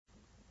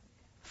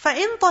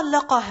فَإِن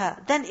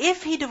طَلَّقَهَا, then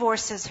if he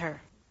divorces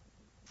her,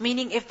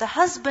 meaning if the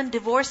husband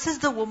divorces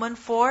the woman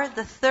for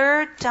the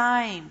third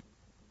time,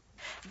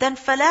 then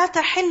فَلَا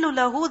تَحِلُّ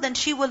لَهُ, then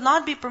she will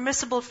not be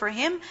permissible for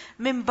him,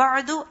 مِن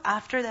بَعْدُ,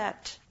 after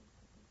that.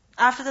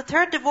 After the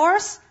third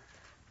divorce,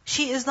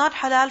 she is not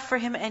halal for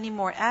him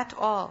anymore at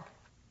all.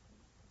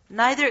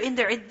 Neither in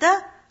the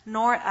iddah,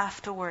 nor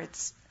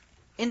afterwards.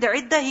 In the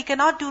iddah, he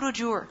cannot do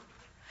rujur.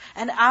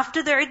 And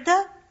after the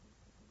iddah,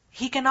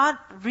 he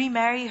cannot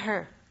remarry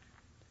her.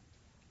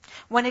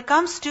 When it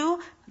comes to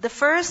the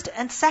first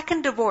and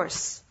second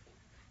divorce,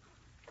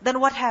 then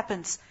what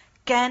happens?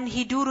 Can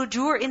he do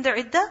rujur in the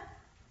iddah?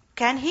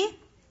 Can he?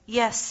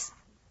 Yes.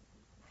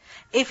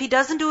 If he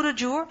doesn't do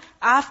rujur,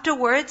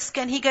 afterwards,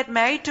 can he get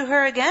married to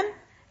her again?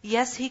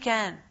 Yes, he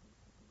can.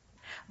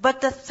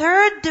 But the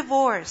third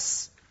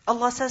divorce,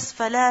 Allah says,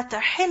 فَلَا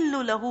تَحِلُّ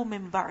لَهُ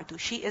مِن بَعْدُ.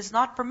 She is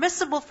not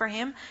permissible for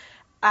him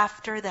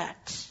after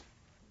that.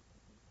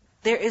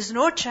 There is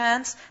no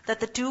chance that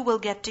the two will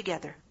get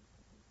together.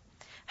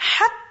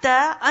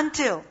 Hatta,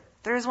 until,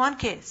 there is one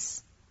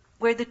case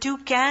where the two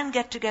can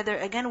get together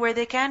again, where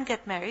they can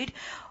get married,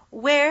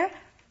 where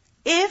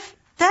if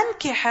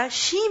tankiha,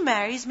 she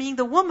marries, meaning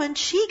the woman,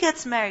 she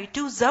gets married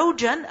to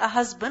zawjan, a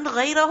husband,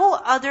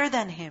 غَيْرَهُ, other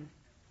than him,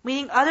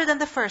 meaning other than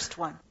the first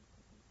one.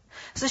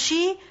 So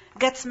she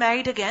gets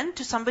married again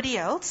to somebody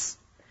else.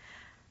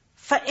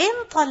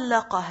 فَإِن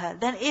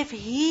طَلَّقَهَا, then if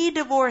he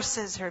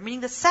divorces her,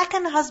 meaning the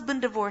second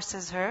husband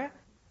divorces her,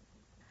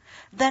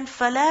 then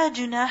فَلَا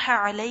جُنَاحَ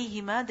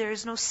عَلَيْهِمَا, there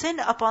is no sin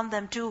upon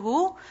them two,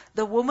 who?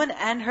 The woman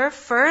and her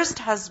first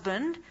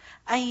husband,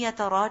 أَن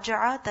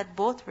يَتَرَاجَعَ, that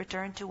both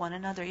return to one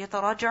another.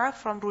 يَتَرَاجَعَ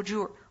from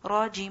rujur,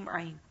 ra, jim,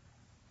 ayn.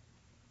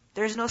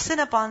 There is no sin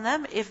upon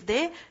them if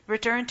they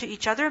return to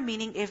each other,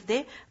 meaning if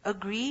they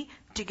agree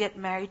to get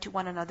married to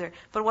one another.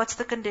 But what's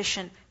the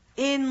condition?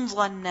 In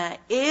ظَنَّا,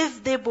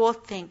 if they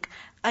both think,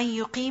 أَن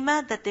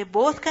يُقِيمَ, that they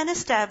both can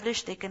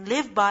establish, they can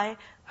live by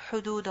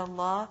حدود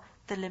Allah,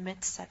 the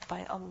limits set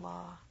by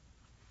Allah.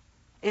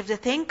 If they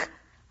think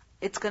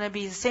it's going to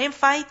be the same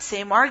fight,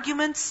 same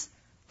arguments,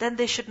 then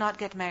they should not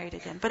get married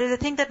again. But if they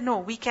think that no,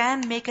 we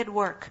can make it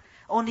work,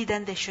 only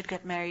then they should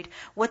get married.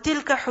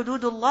 وَتِلْكَ حُدُودُ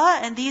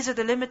اللَّهِ, and these are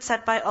the limits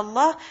set by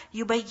Allah.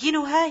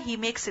 يُبَيِّنُهَا, He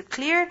makes it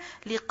clear.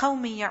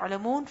 لِقَوْمٍ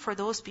يَعْلَمُونَ, for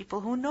those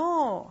people who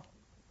know.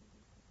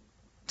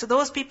 So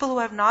those people who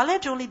have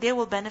knowledge, only they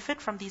will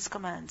benefit from these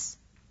commands.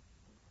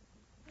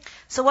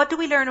 So what do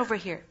we learn over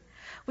here?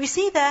 We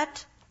see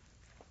that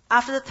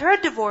after the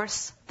third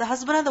divorce, the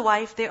husband and the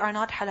wife, they are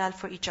not halal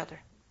for each other.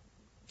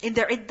 In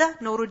their iddah,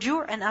 no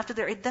rujur, and after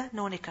their iddah,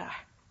 no nikah.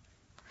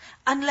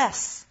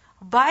 Unless,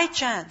 by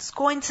chance,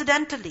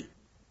 coincidentally,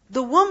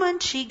 the woman,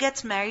 she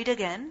gets married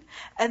again,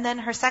 and then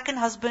her second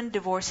husband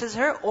divorces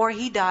her, or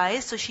he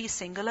dies, so she's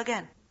single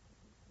again.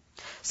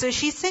 So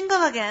she's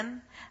single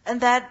again,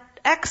 and that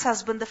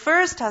ex-husband, the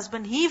first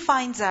husband, he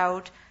finds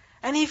out,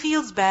 and he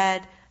feels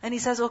bad, and he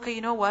says, okay,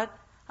 you know what?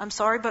 I'm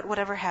sorry, but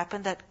whatever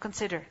happened,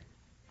 consider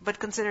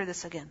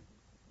this again.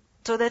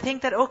 So they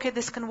think that, okay,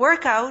 this can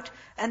work out,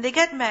 and they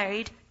get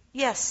married.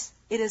 Yes,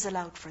 it is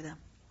allowed for them.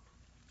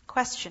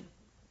 Question.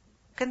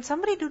 Can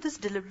somebody do this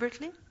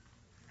deliberately?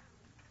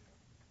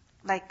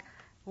 Like,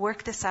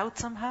 work this out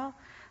somehow?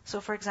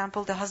 So for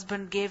example, the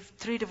husband gave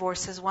 3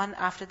 divorces, one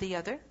after the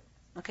other.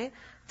 Okay?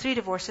 3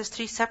 divorces,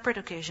 3 separate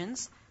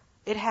occasions.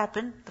 It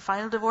happened, the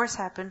final divorce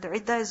happened, the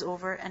iddah is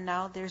over, and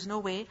now there's no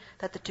way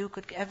that the two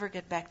could ever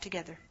get back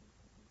together.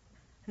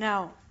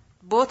 Now,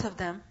 both of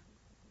them,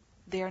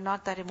 they are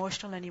not that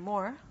emotional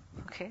anymore.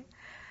 Okay?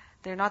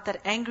 They're not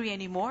that angry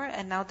anymore,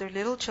 and now they're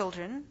little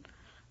children.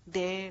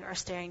 They are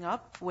staring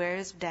up, where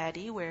is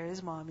daddy, where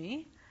is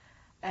mommy?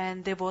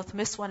 And they both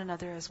miss one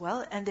another as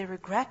well, and they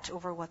regret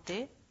over what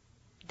they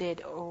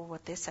did or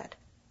what they said.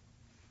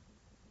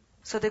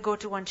 So they go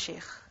to one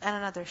sheikh, and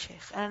another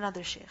sheikh, and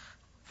another sheikh,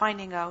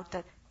 finding out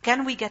that,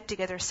 can we get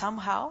together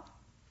somehow?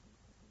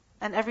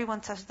 And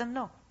everyone says to them,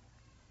 no.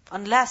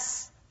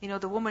 Unless,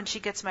 the woman, she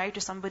gets married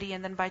to somebody,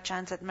 and then by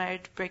chance that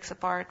marriage breaks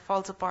apart,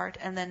 falls apart,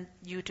 and then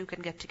you two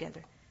can get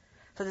together.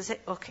 So they say,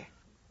 okay,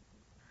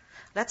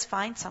 let's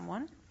find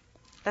someone,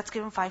 let's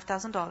give him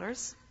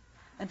 $5,000,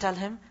 and tell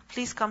him,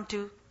 please come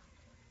to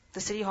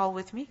the city hall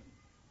with me,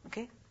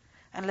 okay?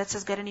 And let's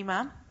just get an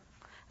imam,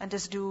 and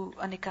just do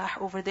a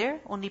nikah over there,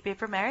 only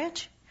paper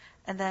marriage,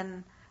 and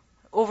then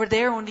over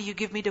there only you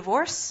give me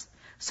divorce,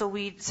 so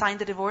we sign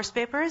the divorce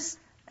papers,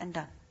 and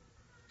done.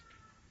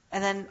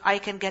 And then I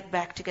can get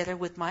back together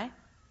with my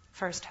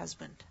first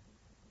husband.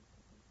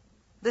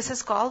 This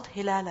is called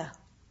hilala.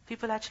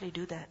 People actually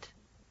do that.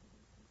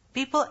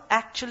 People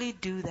actually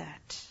do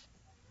that.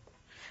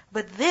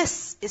 But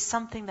this is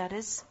something that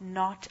is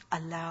not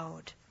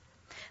allowed.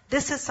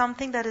 This is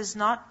something that is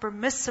not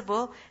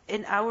permissible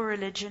in our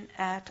religion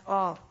at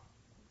all.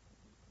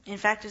 In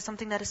fact, it's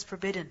something that is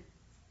forbidden.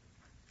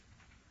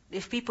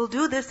 If people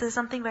do this, this is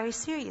something very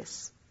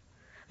serious.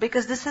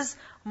 Because this is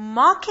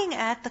mocking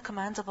at the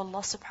commands of Allah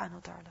subhanahu wa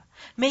ta'ala.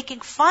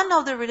 Making fun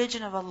of the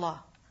religion of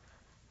Allah.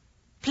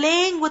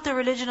 Playing with the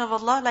religion of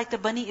Allah like the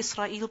Bani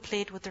Israel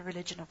played with the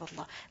religion of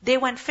Allah. They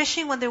went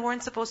fishing when they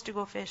weren't supposed to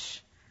go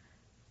fish.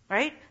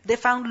 Right? They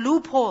found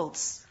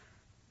loopholes.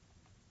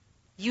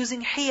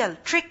 Using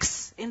hiyal,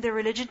 tricks in their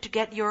religion to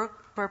get your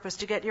purpose,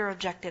 to get your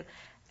objective.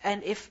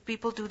 And if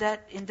people do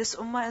that in this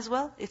ummah as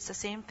well, it's the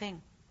same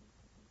thing.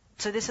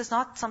 So this is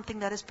not something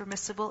that is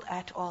permissible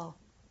at all.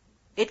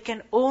 It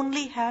can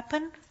only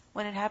happen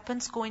when it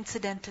happens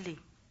coincidentally.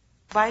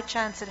 By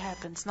chance it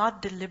happens,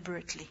 not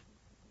deliberately.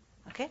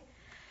 Okay?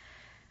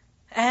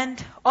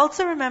 And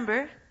also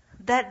remember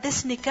that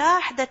this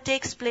nikah that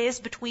takes place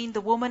between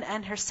the woman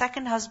and her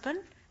second husband,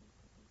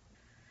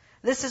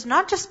 this is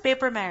not just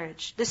paper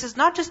marriage. This is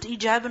not just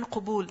ijab and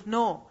qubul.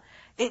 No.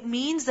 It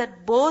means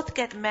that both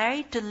get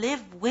married to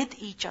live with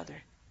each other.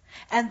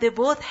 And they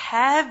both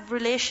have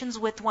relations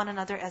with one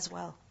another as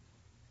well.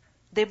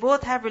 They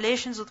both have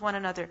relations with one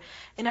another.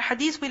 In a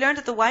hadith we learned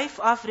that the wife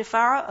of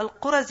Rifa'a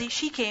al-Qurazi,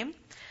 she came,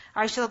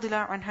 Aisha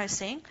radhiyallahu anha is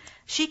saying,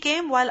 she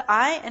came while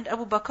I and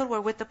Abu Bakr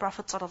were with the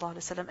Prophet sallallahu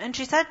alaihi wasallam. And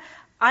she said,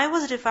 I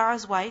was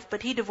Rifa'a's wife,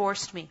 but he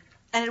divorced me.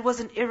 And it was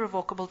an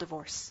irrevocable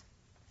divorce.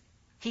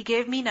 He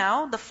gave me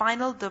now the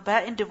final, the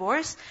ba'in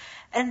divorce.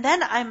 And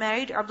then I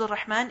married Abdul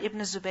Rahman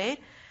ibn Zubayr.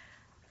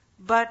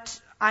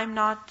 But I'm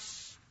not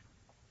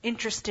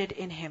interested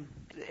in him,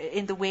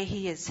 in the way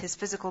he is, his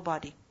physical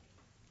body.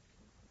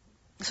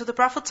 So the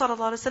Prophet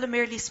ﷺ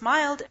merely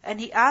smiled and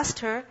he asked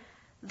her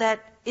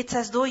that it's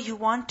as though you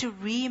want to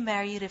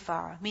remarry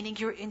Rifa'a, meaning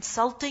you're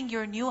insulting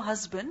your new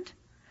husband,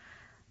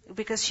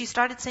 because she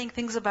started saying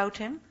things about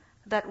him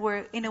that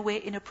were in a way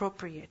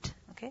inappropriate.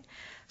 Okay?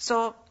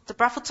 So the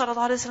Prophet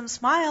ﷺ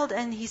smiled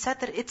and he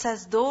said that it's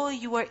as though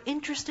you are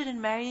interested in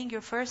marrying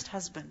your first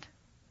husband.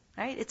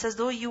 Right? It's as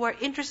though you are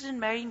interested in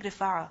marrying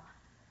Rifa'a.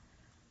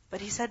 But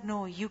he said,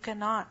 no, you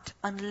cannot,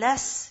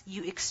 unless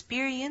you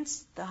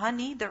experience the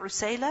honey, the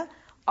usayla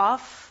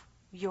of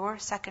your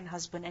second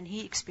husband, and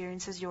he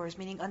experiences yours,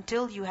 meaning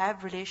until you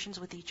have relations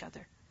with each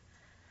other.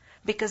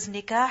 Because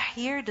nikah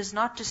here does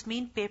not just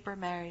mean paper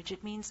marriage,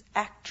 it means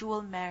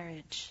actual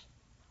marriage.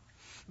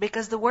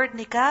 Because the word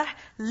nikah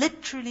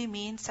literally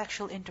means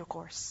sexual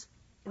intercourse.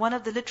 One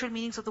of the literal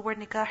meanings of the word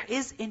nikah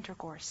is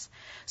intercourse.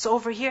 So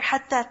over here,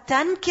 حَتَّى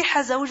تَنْكِحَ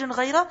زَوْجًا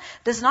غَيْرًا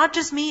does not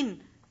just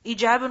mean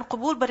ijab and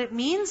qubul, but it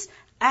means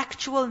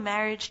actual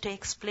marriage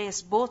takes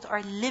place. Both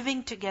are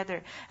living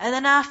together. And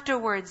then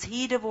afterwards,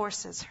 he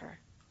divorces her.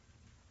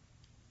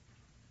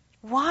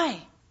 Why?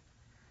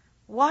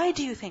 Why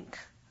do you think?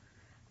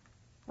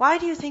 Why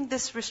do you think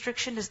this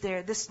restriction is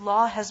there? This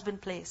law has been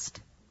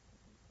placed?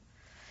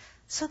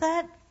 So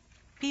that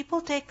people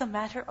take the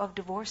matter of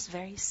divorce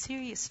very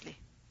seriously.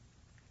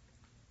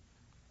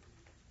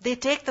 They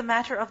take the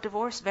matter of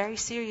divorce very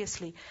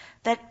seriously.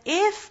 That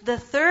if the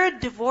third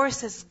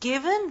divorce is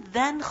given,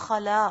 then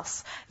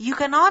khalas. You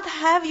cannot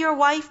have your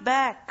wife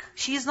back.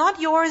 She is not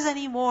yours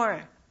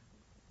anymore.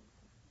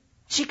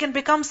 She can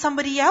become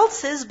somebody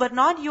else's, but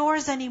not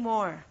yours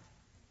anymore.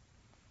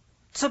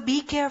 So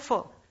be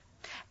careful.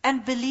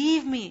 And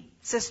believe me,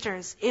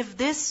 sisters, if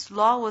this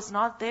law was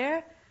not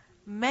there,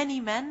 many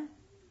men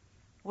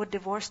would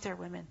divorce their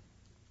women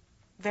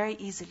very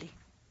easily.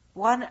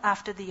 One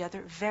after the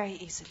other, very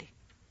easily.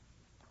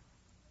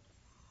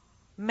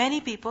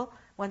 Many people,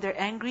 when they're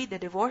angry, they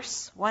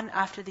divorce one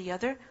after the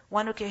other,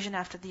 one occasion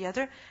after the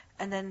other,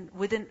 and then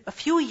within a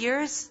few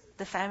years,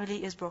 the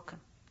family is broken.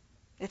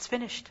 It's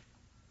finished.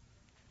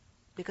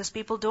 Because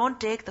people don't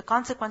take the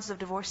consequences of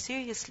divorce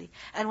seriously.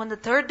 And when the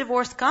third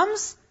divorce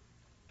comes,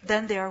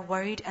 then they are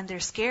worried and they're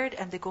scared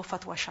and they go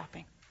fatwa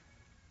shopping.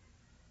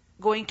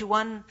 Going to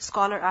one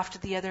scholar after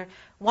the other,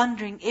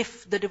 wondering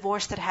if the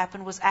divorce that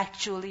happened was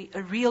actually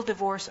a real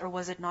divorce or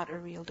was it not a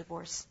real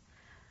divorce.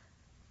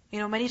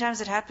 Many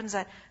times it happens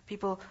that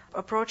people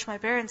approach my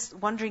parents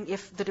wondering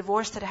if the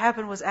divorce that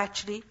happened was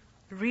actually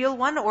a real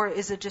one or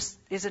is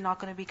it not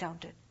going to be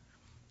counted.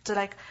 So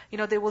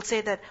they will say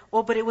that,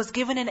 oh, but it was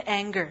given in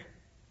anger.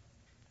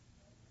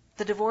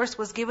 The divorce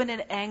was given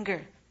in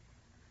anger.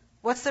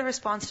 What's the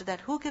response to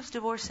that? Who gives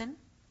divorce in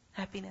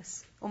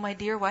happiness? Oh, my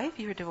dear wife,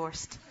 you're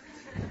divorced.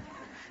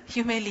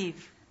 You may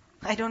leave.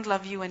 I don't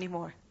love you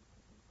anymore.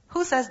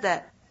 Who says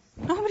that?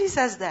 Nobody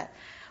says that.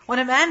 When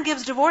a man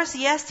gives divorce,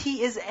 yes,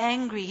 he is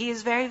angry. He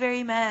is very,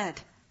 very mad.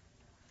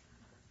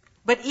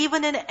 But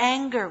even in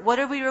anger, what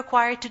are we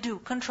required to do?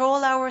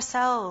 Control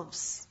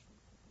ourselves.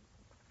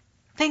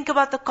 Think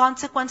about the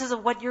consequences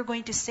of what you're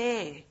going to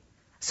say.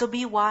 So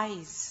be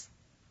wise.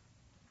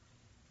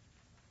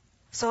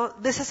 So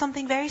this is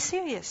something very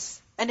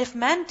serious. And if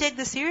men take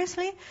this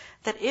seriously,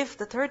 that if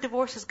the third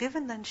divorce is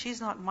given, then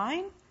she's not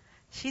mine.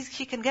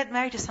 She can get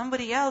married to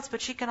somebody else,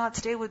 but she cannot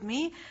stay with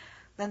me.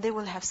 Then they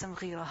will have some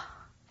ghira.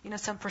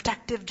 Some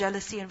protective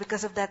jealousy, and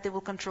because of that, they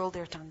will control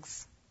their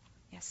tongues.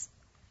 Yes?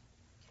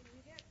 Can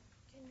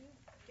you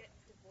get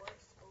divorced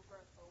over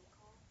a phone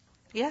call?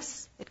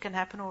 Yes, it can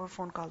happen over a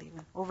phone call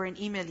even, over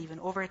an email even,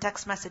 over a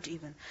text message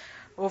even,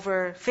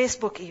 over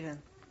Facebook even,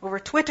 over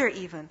Twitter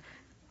even.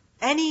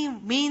 Any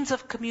means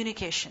of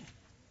communication.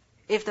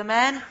 If the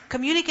man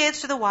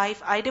communicates to the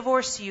wife, I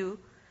divorce you,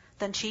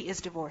 then she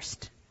is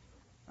divorced.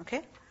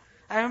 Okay?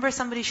 I remember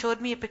somebody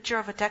showed me a picture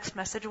of a text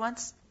message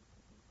once.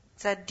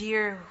 It said,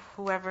 "Dear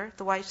whoever,"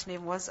 the wife's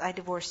name was, "I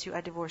divorce you,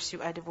 I divorce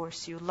you, I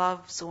divorce you,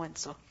 love so and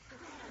so."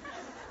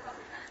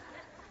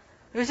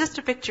 It was just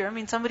a picture. I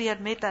mean, somebody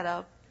had made that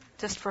up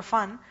just for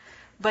fun.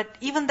 But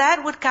even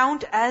that would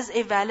count as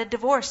a valid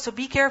divorce. So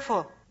be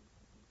careful.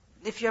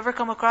 If you ever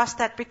come across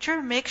that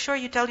picture, make sure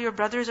you tell your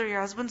brothers or your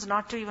husbands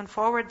not to even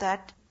forward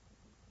that,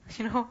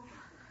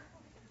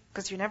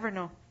 because you never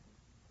know.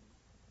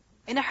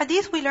 In a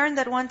hadith, we learned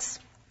that once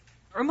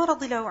Umar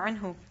radiallahu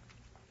anhu,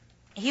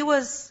 he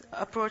was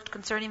approached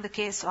concerning the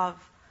case of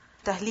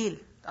tahleel,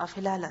 of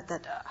hilala,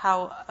 that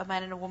how a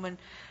man and a woman,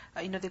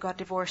 they got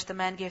divorced. The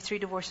man gave 3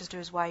 divorces to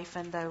his wife,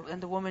 and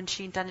the woman,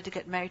 she intended to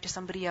get married to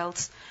somebody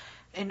else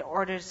in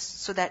order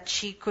so that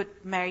she could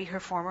marry her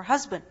former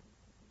husband.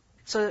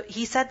 So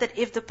he said that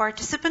if the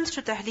participants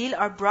to tahleel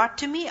are brought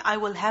to me, I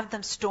will have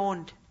them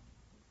stoned.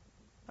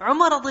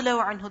 Umar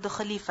radiallahu anhu, the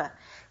Khalifa,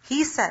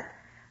 he said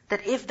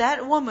that if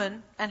that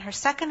woman and her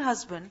second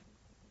husband,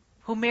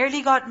 who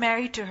merely got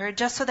married to her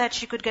just so that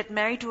she could get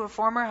married to her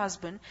former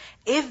husband,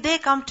 if they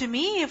come to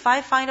me, if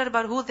I find out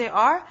about who they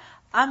are,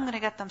 I'm going to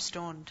get them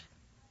stoned.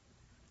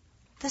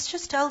 This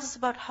just tells us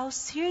about how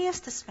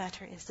serious this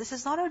matter is. This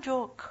is not a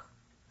joke.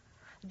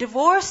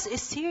 Divorce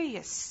is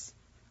serious.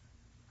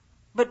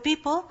 But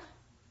people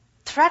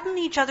threaten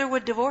each other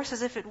with divorce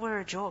as if it were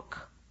a joke.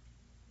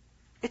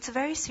 It's a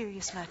very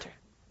serious matter.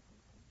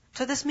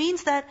 So this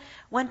means that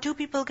when 2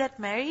 people get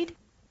married,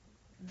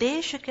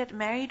 they should get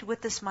married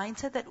with this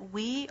mindset that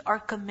we are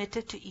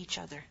committed to each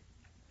other.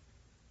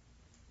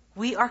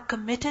 We are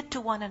committed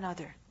to one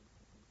another.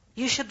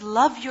 You should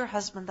love your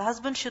husband. The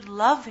husband should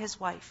love his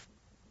wife.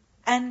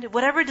 And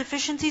whatever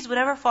deficiencies,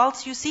 whatever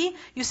faults you see,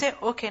 you say,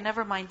 okay,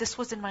 never mind. This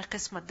was in my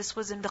qismat. This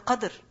was in the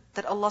qadr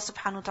that Allah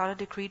subhanahu wa ta'ala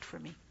decreed for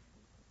me.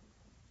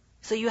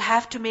 So you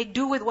have to make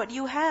do with what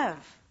you have.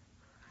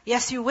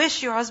 Yes, you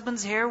wish your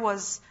husband's hair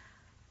was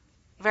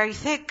very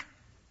thick,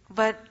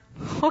 but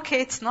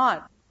okay, it's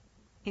not.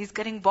 He's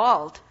getting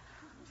bald.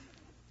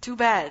 Too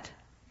bad.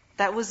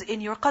 That was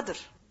in your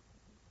qadr.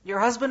 Your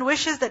husband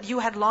wishes that you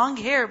had long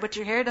hair, but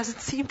your hair doesn't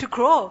seem to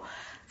grow.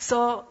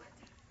 So,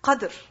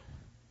 qadr.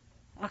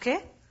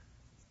 Okay?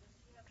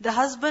 The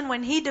husband,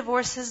 when he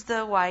divorces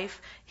the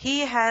wife,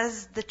 he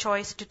has the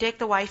choice to take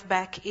the wife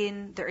back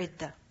in the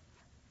iddah.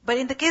 But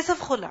in the case of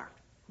khula,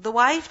 the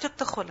wife took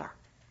the khula.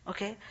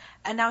 Okay?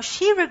 And now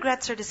she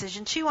regrets her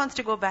decision. She wants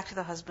to go back to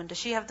the husband. Does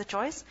she have the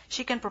choice?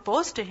 She can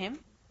propose to him,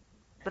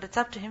 but it's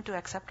up to him to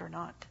accept or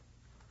not.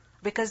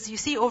 Because you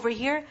see over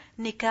here,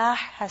 nikah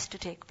has to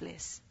take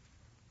place.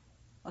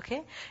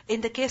 Okay?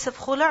 In the case of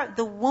khula,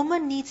 the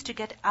woman needs to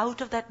get out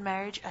of that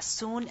marriage as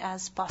soon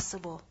as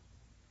possible.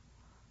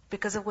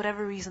 Because of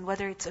whatever reason,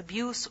 whether it's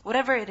abuse,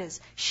 whatever it is,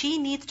 she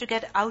needs to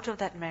get out of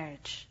that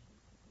marriage.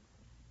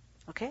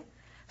 Okay?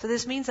 So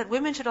this means that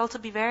women should also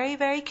be very,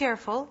 very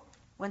careful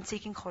when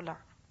seeking khula.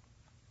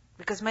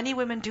 Because many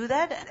women do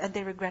that and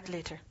they regret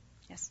later.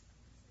 Yes?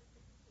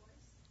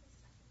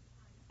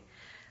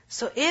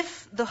 So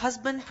if the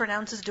husband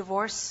pronounces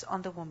divorce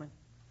on the woman,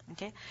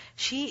 okay,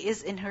 she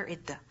is in her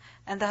iddah,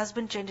 and the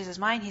husband changes his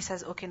mind, he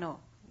says, okay, no,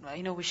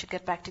 we should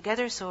get back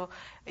together, so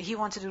he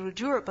wants to do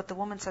rujur, but the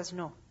woman says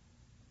no.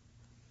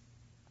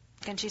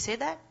 Can she say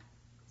that?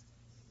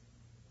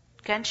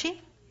 Can she?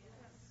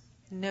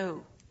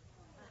 No.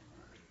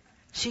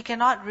 She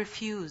cannot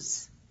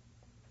refuse.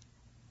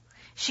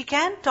 She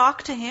can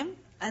talk to him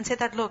and say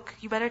that, look,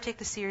 you better take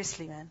this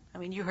seriously, man. I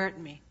mean, you hurt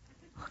me.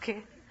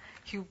 Okay?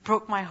 You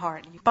broke my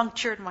heart. You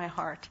punctured my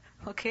heart.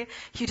 Okay?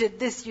 You did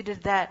this, you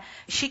did that.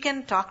 She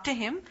can talk to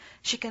him.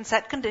 She can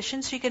set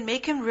conditions. She can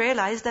make him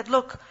realize that,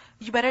 look,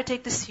 you better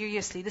take this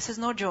seriously. This is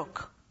no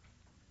joke.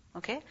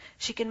 Okay?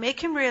 She can make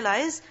him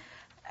realize,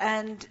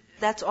 and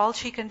that's all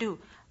she can do.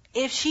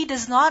 If she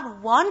does not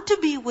want to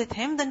be with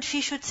him, then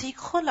she should seek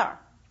khula.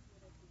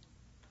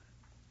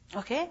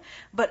 Okay?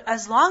 But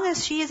as long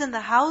as she is in the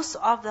house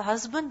of the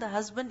husband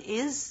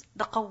is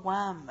the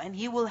qawwam, and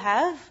he will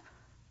have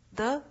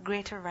the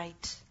greater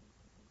right.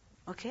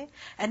 Okay?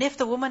 And if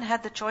the woman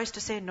had the choice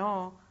to say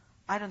no,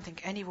 I don't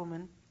think any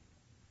woman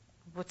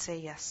would say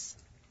yes.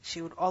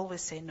 She would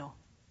always say no.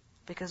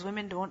 Because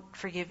women don't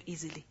forgive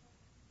easily.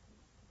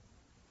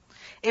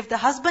 If the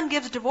husband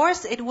gives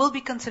divorce, it will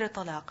be considered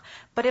talaq.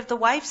 But if the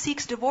wife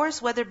seeks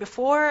divorce, whether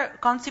before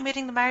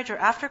consummating the marriage or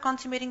after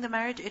consummating the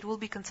marriage, it will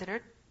be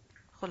considered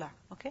khula.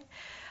 Okay?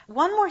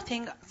 One more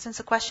thing, since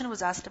the question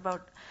was asked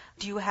about,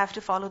 do you have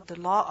to follow the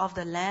law of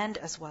the land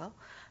as well?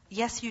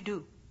 Yes, you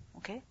do.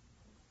 Okay?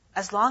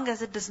 As long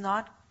as it does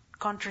not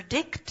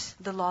contradict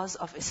the laws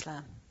of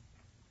Islam.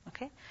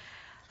 Okay?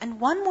 And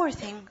one more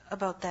thing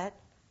about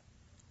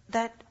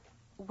that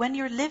when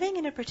you're living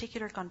in a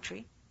particular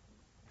country,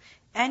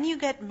 and you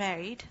get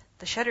married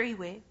the Shari'i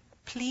way,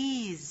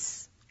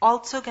 please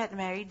also get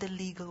married the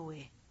legal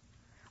way.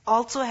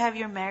 Also have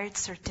your marriage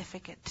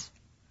certificate.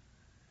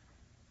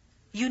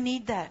 You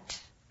need that.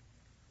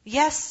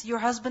 Yes, your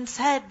husband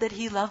said that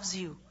he loves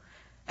you.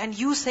 and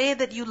you say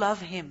that you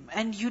love him,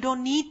 and you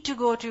don't need to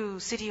go to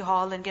City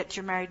Hall and get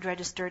your marriage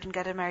registered and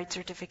get a marriage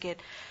certificate,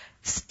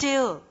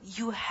 still,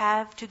 you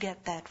have to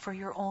get that for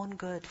your own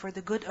good, for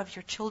the good of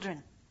your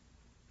children.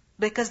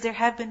 Because there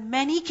have been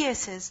many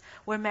cases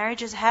where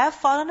marriages have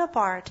fallen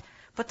apart,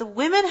 but the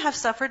women have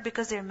suffered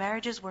because their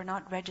marriages were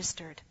not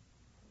registered.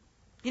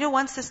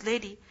 Once this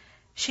lady,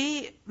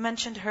 she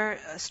mentioned her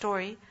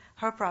story,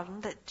 her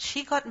problem, that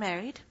she got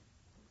married.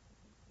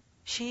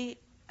 She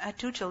had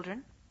 2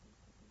 children.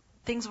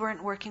 Things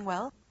weren't working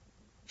well.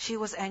 She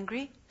was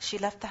angry. She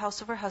left the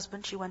house of her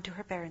husband. She went to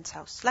her parents'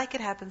 house, like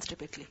it happens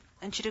typically.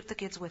 And she took the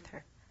kids with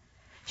her.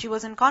 She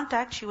was in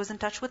contact. She was in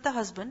touch with the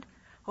husband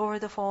over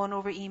the phone,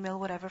 over email,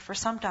 whatever, for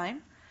some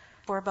time,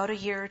 for about a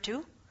year or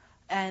 2.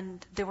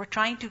 And they were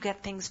trying to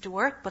get things to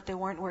work, but they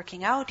weren't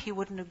working out. He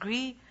wouldn't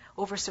agree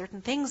over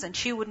certain things, and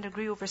she wouldn't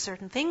agree over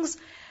certain things.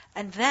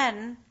 And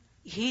then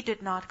he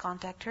did not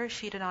contact her.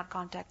 She did not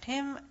contact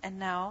him. And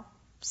now,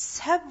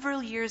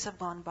 several years have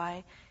gone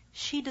by.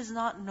 She does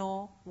not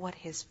know what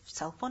his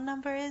cell phone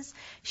number is.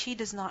 She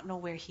does not know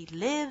where he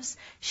lives.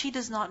 She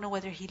does not know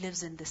whether he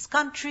lives in this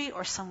country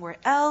or somewhere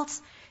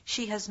else.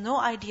 She has no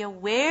idea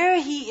where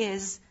he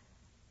is.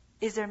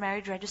 Is their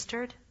marriage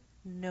registered?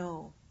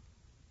 No.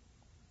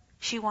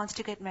 She wants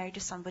to get married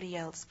to somebody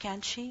else.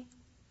 Can she?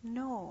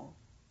 No.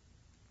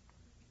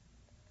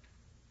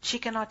 She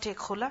cannot take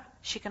khula.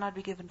 She cannot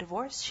be given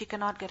divorce. She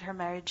cannot get her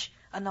marriage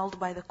annulled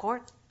by the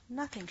court.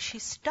 Nothing.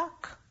 She's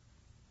stuck.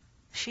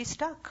 She's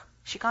stuck.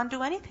 She can't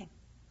do anything.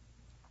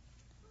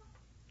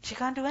 She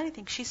can't do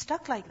anything. She's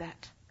stuck like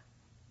that.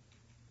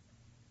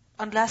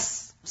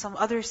 Unless some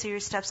other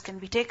serious steps can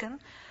be taken.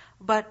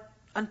 But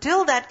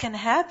until that can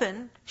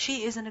happen,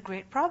 she is in a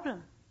great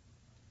problem.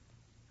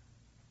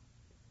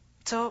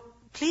 So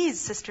please,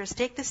 sisters,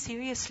 take this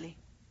seriously.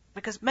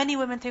 Because many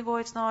women think,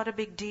 it's not a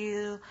big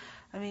deal.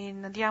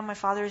 My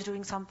father is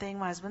doing something,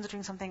 my husband's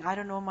doing something, I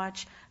don't know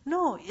much.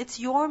 No, it's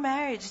your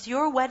marriage, it's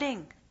your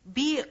wedding.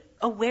 Be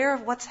aware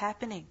of what's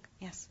happening.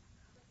 Yes.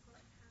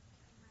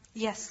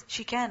 Yes,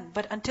 she can.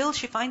 But until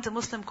she finds a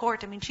Muslim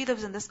court, she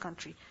lives in this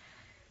country.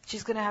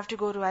 She's going to have to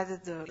go to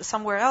either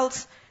somewhere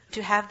else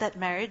to have that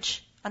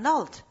marriage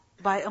annulled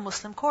by a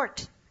Muslim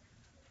court.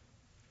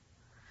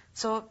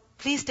 So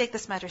please take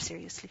this matter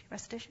seriously.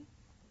 Recitation.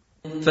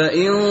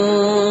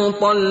 فإن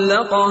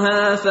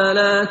طلقها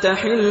فلا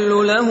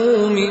تحل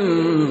له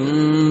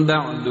من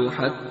بعد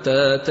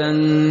حتى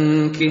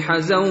تنكح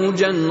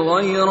زوجا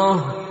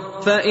غيره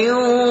فإن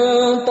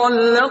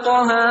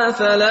طلقها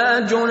فلا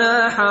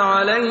جناح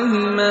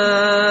عليهما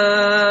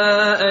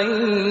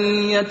أن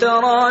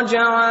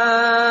يتراجعا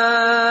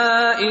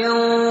إن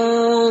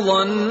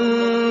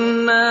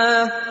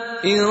ظنا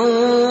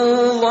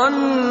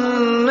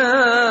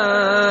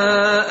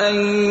أن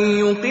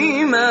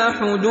يقيما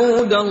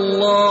حدود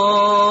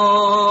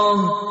الله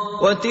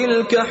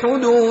وتلك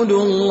حدود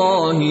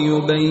الله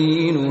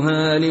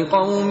يبينها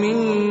لقوم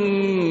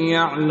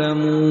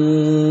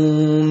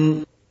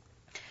يعلمون.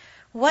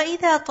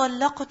 وَإِذَا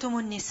طَلَّقْتُمُ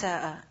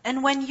النِّسَاءَ.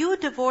 And when you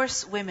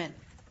divorce women,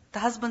 the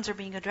husbands are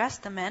being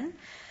addressed, the men,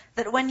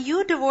 that when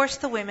you divorce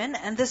the women,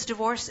 and this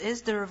divorce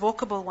is the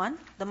revocable one,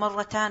 the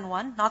marratan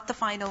one, not the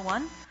final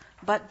one,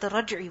 but the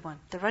raj'i one,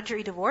 the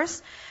raj'i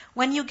divorce.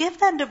 When you give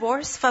that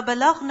divorce,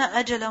 فَبَلَغْنَ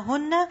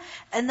أَجَلَهُنَّ,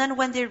 and then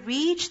when they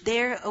reach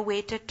their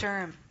awaited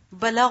term,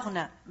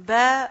 بَلَغْنَ,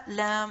 ba,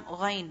 lam,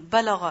 ghain,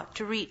 balagha,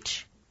 to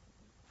reach.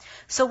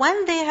 So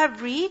when they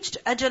have reached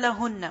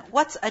أَجَلَهُنَّ,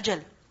 what's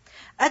ajal?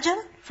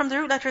 Ajal, from the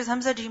root letters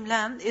Hamza, Jim,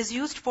 Lam, is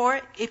used for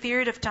a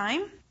period of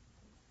time.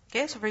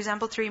 Okay, so for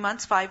example, 3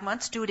 months, 5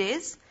 months, 2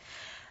 days,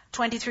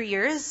 23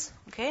 years.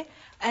 Okay,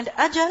 and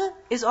ajal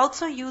is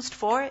also used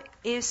for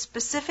a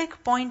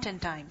specific point in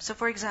time. So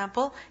for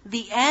example,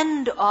 the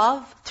end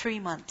of 3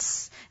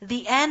 months,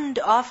 the end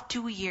of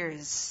 2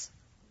 years.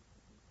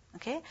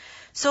 Okay,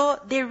 so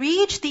they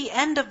reach the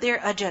end of their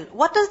ajal.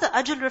 What does the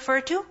ajal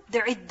refer to?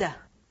 Their iddah.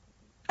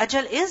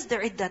 Ajal is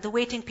their iddah, the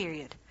waiting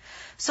period.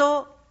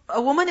 So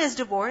a woman is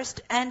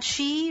divorced and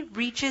she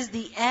reaches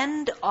the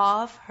end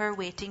of her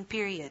waiting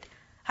period.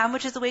 How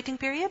much is the waiting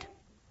period?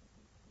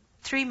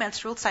 3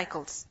 menstrual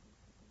cycles.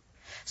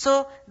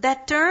 So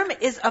that term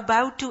is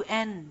about to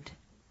end.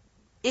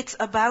 It's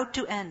about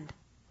to end.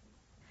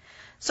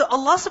 So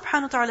Allah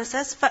subhanahu wa ta'ala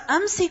says,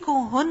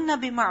 فَأَمْسِكُوهُنَّ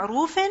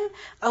بِمَعْرُوفٍ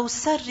أَوْ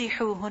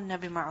سَرِّحُوهُنَّ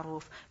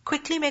بِمَعْرُوفٍ.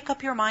 Quickly make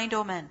up your mind,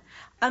 O men.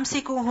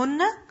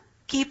 أَمْسِكُوهُنَّ,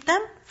 keep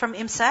them, from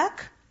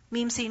imsak,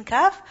 Mim Sin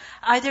Kaf.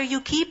 Either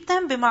you keep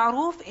them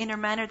bima'roof, in a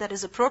manner that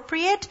is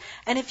appropriate,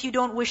 and if you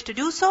don't wish to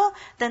do so,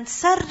 then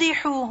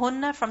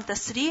sarrihuhunna, from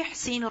tasrih,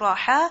 Sin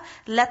Raha,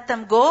 let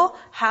them go.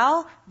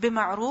 How?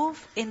 Bima'roof,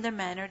 in the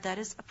manner that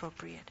is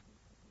appropriate.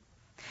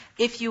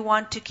 If you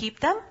want to keep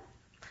them,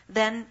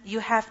 then you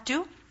have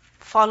to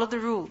follow the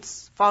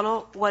rules,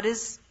 follow what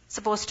is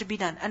supposed to be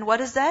done. And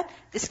what is that?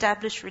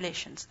 Establish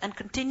relations and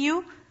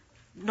continue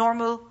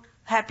normal,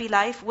 happy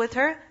life with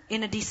her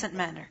in a decent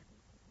manner.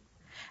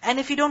 And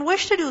if you don't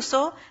wish to do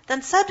so, then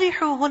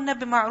sarrihuhunna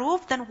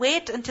bima'roof, then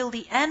wait until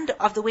the end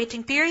of the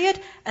waiting period,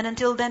 and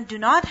until then do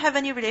not have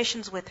any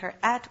relations with her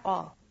at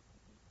all.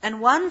 And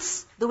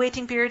once the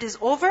waiting period is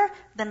over,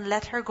 then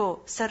let her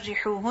go.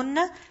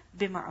 سَرِّحُوهُنَّ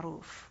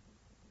بِمَعْرُوفٍ.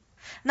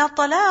 Now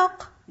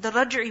talaq, the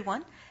raj'i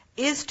one,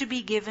 is to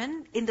be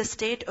given in the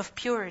state of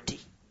purity,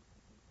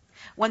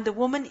 when the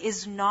woman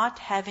is not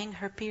having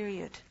her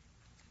period.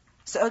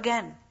 So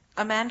again,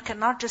 a man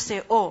cannot just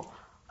say, oh,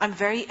 I'm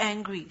very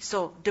angry,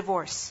 so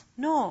divorce.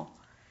 No,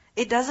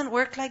 it doesn't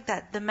work like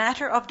that. The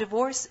matter of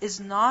divorce is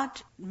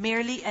not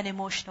merely an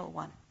emotional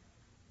one.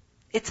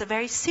 It's a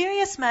very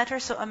serious matter,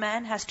 so a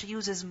man has to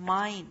use his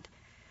mind.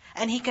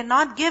 And he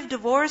cannot give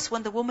divorce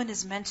when the woman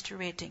is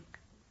menstruating.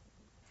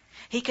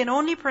 He can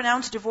only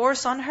pronounce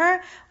divorce on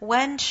her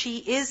when she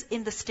is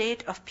in the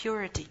state of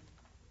purity.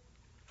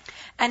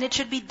 And it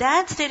should be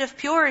that state of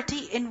purity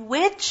in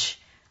which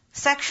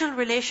sexual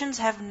relations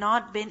have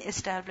not been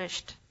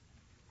established.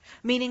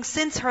 Meaning,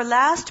 since her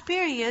last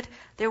period,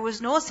 there was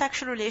no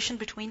sexual relation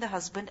between the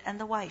husband and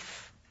the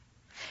wife.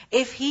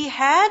 If he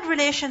had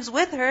relations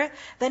with her,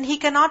 then he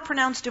cannot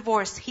pronounce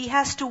divorce. He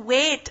has to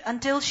wait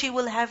until she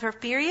will have her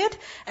period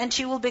and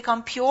she will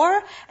become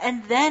pure,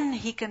 and then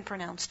he can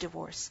pronounce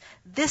divorce.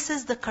 This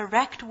is the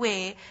correct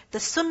way, the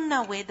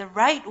sunnah way, the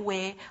right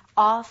way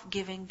of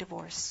giving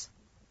divorce.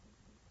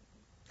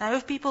 Now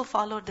if people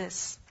followed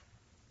this,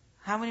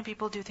 how many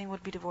people do you think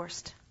would be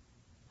divorced?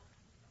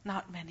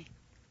 Not many.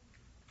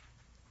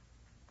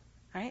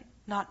 Right?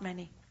 Not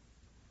many.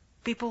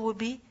 People would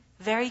be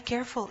very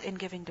careful in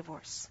giving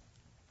divorce.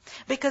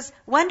 Because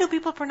when do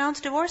people pronounce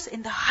divorce?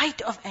 In the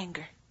height of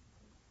anger.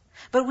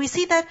 But we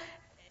see that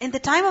in the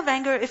time of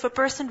anger, if a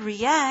person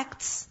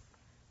reacts,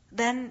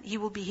 then he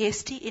will be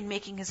hasty in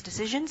making his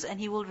decisions and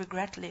he will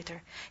regret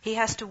later. He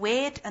has to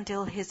wait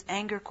until his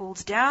anger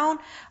cools down,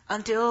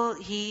 until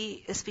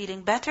he is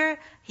feeling better,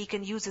 he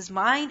can use his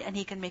mind and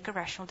he can make a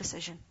rational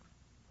decision.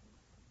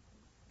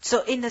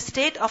 So in the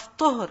state of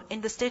tuhr, in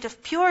the state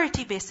of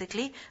purity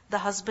basically, the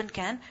husband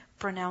can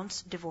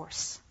pronounce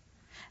divorce.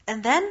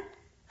 And then,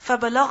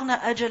 فَبَلَغْنَ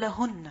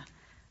أَجَلَهُنَّ.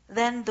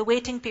 Then the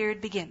waiting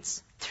period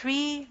begins.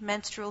 3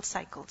 menstrual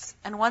cycles.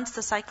 And once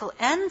the cycle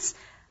ends,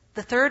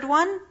 the third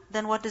one,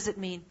 then what does it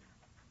mean?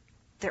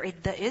 Their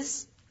iddah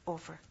is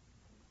over.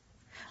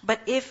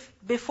 But if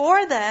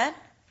before that,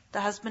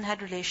 the husband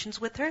had relations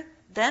with her,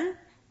 then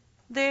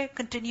they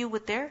continue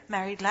with their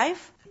married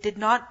life. Did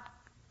not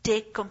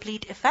take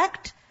complete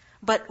effect,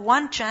 but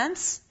one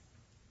chance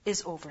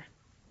is over.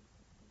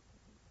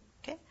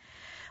 Okay?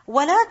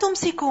 وَلَا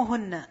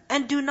تُمْسِكُوهُنَّ.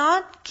 And do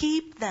not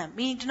keep them,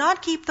 meaning do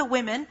not keep the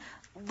women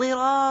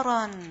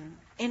ضِرَارًا,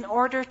 in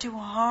order to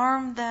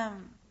harm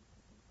them.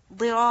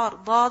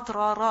 ضِرَار, ضَاد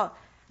رَارَا.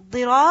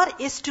 ضِرَار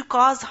is to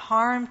cause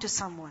harm to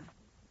someone.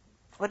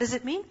 What does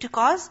it mean? To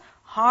cause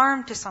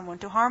harm to someone,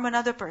 to harm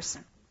another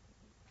person.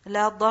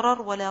 لَا ضَرَرْ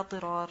وَلَا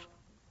ضِرَار.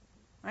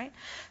 Right?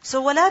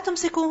 So, وَلَا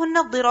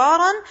تُمْسِكُوهُنَّ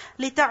ضِرَارًا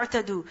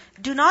لِتَعْتَدُوا.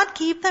 Do not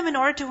keep them in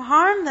order to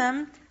harm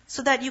them,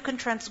 so that you can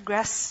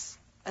transgress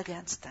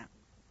against them.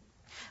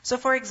 So,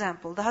 for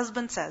example, the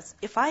husband says,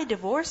 if I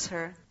divorce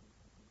her,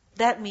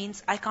 that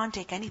means I can't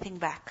take anything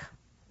back.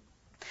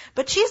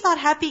 But she's not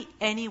happy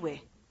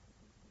anyway.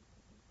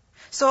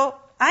 So,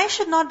 I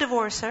should not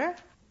divorce her.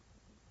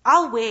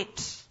 I'll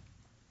wait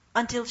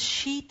until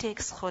she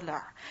takes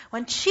khula.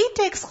 When she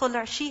takes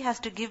khula, she has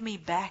to give me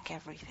back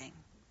everything.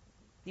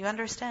 You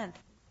understand?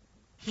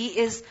 He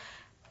is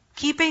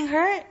keeping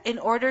her in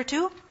order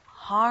to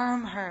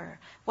harm her.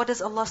 What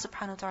does Allah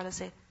subhanahu wa ta'ala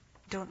say?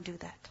 Don't do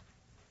that.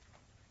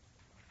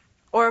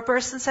 Or a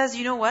person says,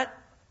 you know what?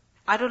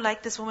 I don't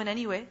like this woman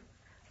anyway.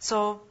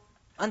 So,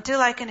 until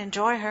I can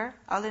enjoy her,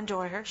 I'll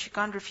enjoy her. She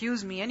can't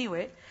refuse me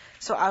anyway.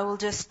 So I will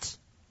just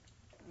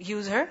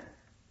use her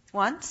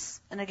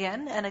once and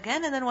again, and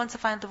then once the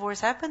final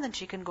divorce happens, then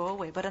she can go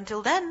away. But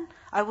until then,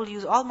 I will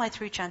use all my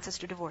 3 chances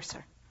to divorce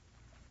her.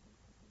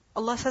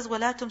 Allah says,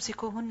 وَلَا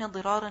تُمْسِكُوهُنَّ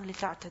ضِرَارًا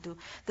لِتَعْتَدُوا.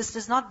 This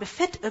does not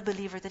befit a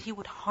believer that he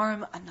would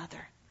harm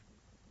another.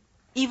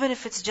 Even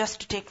if it's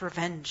just to take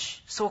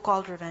revenge,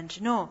 so-called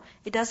revenge. No,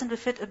 it doesn't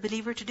befit a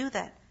believer to do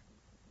that.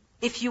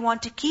 If you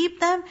want to keep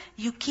them,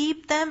 you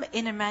keep them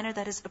in a manner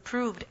that is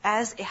approved,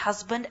 as a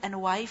husband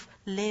and wife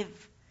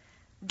live.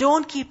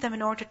 Don't keep them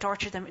in order to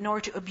torture them, in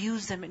order to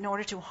abuse them, in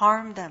order to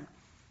harm them.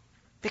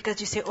 Because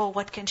you say, oh,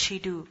 what can she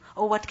do?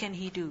 Oh, what can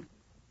he do?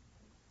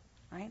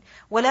 Right?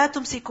 وَلَا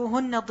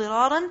تُمْسِكُوهُنَّ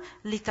ضِرَارًا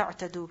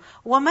لِتَعْتَدُوا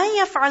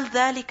وَمَنْ يَفْعَلْ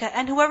ذَلِكَ.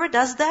 And whoever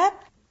does that,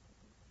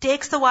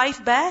 takes the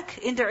wife back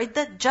in their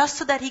iddah just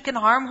so that he can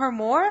harm her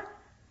more,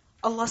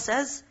 Allah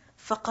says,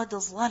 فَقَدْ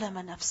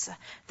ظَلَمَ نَفْسَهُ.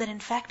 Then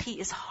in fact he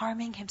is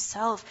harming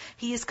himself.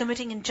 He is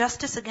committing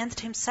injustice against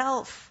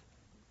himself.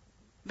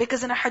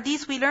 Because in a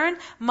hadith we learn,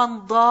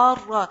 مَنْ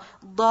ضَارَّ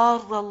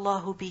ضَارَّ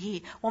اللَّهُ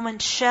بِهِ وَمَنْ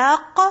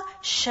شَاقَّ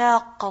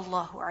شَاقَّ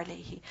اللَّهُ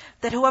عَلَيْهِ.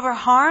 That whoever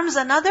harms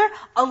another,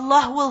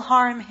 Allah will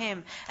harm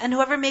him. And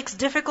whoever makes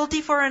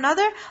difficulty for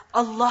another,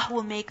 Allah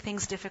will make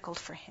things difficult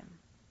for him.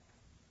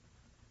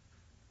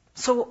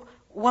 So,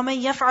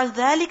 وَمَنْ يَفْعَلْ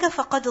ذَلِكَ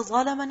فَقَدْ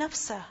ظَلَمَ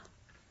نَفْسَهُ.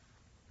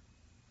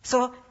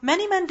 So,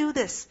 many men do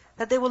this,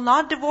 that they will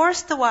not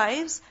divorce the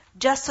wives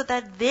just so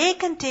that they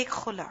can take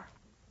khula.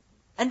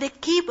 And they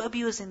keep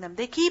abusing them.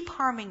 They keep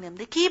harming them.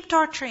 They keep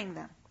torturing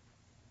them.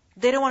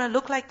 They don't want to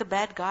look like the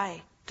bad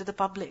guy to the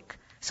public.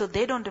 So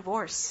they don't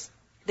divorce.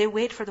 They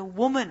wait for the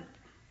woman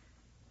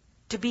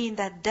to be in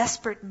that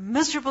desperate,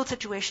 miserable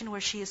situation where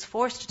she is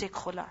forced to take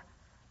khula.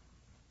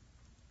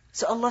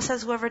 So Allah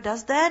says, whoever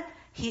does that,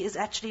 he is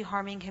actually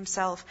harming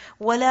himself.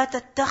 وَلَا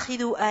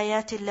تَتَّخِذُوا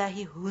آيَاتِ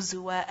اللَّهِ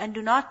هُزُوًا. And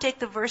do not take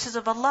the verses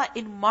of Allah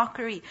in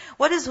mockery.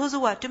 What is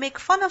huzwa? To make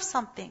fun of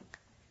something.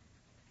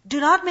 Do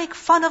not make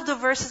fun of the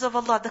verses of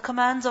Allah, the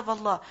commands of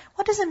Allah.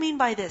 What does it mean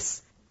by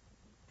this?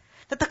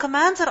 That the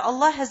commands that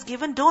Allah has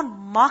given, don't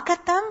mock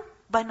at them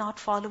by not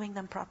following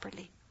them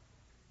properly,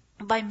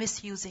 by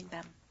misusing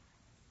them.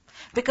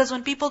 Because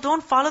when people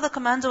don't follow the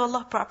commands of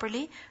Allah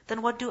properly,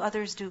 then what do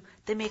others do?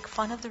 They make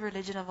fun of the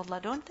religion of Allah,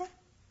 don't they?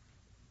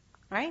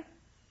 Right?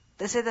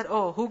 They say that,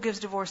 oh, who gives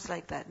divorce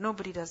like that?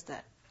 Nobody does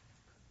that.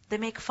 They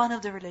make fun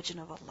of the religion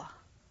of Allah.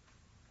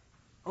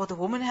 Oh, the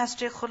woman has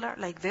to take khula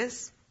like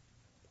this.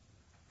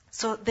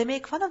 So they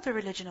make fun of the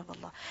religion of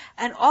Allah.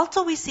 And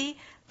also we see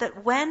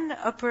that when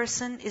a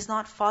person is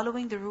not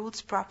following the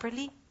rules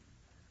properly,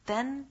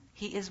 then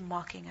he is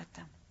mocking at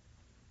them.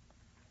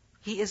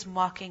 He is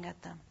mocking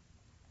at them.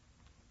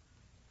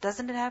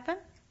 Doesn't it happen?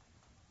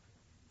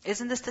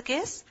 Isn't this the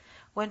case?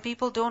 When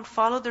people don't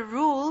follow the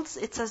rules,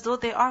 it's as though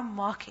they are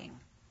mocking.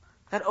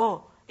 That,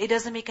 oh, it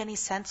doesn't make any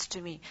sense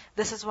to me.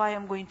 This is why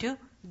I'm going to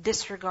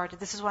disregard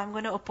it. This is why I'm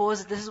going to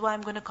oppose it. This is why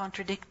I'm going to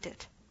contradict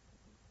it.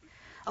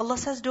 Allah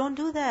says, don't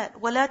do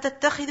that. وَلَا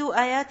تَتَّخِذُوا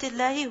آيَاتِ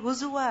اللَّهِ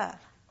هُزُوًا.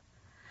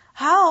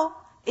 How,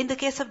 in the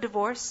case of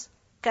divorce,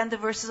 can the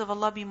verses of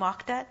Allah be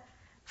mocked at?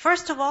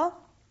 First of all,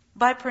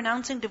 by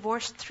pronouncing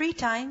divorce 3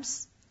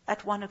 times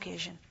at one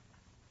occasion.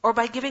 Or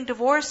by giving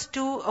divorce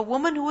to a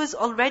woman who is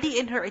already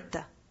in her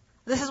iddah.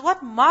 This is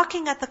what?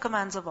 Mocking at the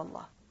commands of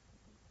Allah.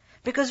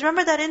 Because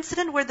remember that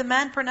incident where the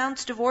man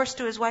pronounced divorce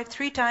to his wife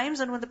 3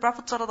 times, and when the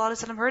Prophet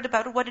ﷺ heard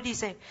about it, what did he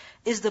say?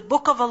 Is the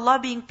book of Allah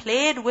being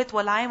played with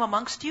while I am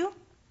amongst you?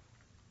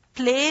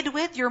 Played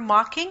with? You're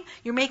mocking?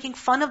 You're making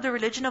fun of the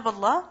religion of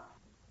Allah?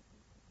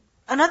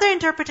 Another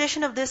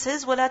interpretation of this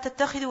is, وَلَا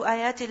تَتَّخِذُوا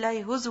آيَاتِ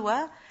اللَّهِ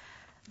هُزُوًا,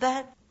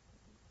 that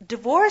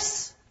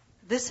divorce,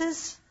 this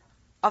is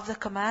of the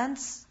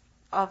commands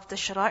of the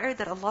shara'i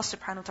that Allah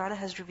subhanahu wa ta'ala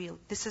has revealed.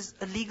 This is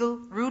a legal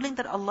ruling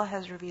that Allah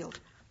has revealed.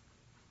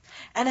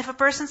 And if a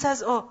person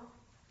says, oh,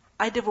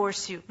 I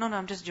divorce you. No,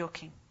 I'm just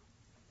joking.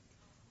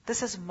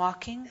 This is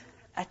mocking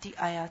at the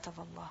ayat of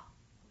Allah.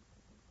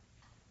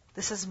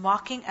 This is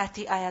mocking at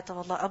the ayat of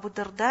Allah. Abu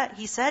Darda,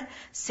 he said,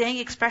 saying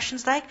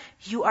expressions like,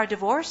 you are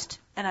divorced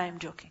and I am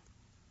joking.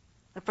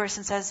 The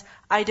person says,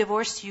 I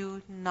divorce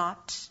you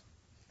not,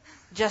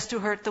 just to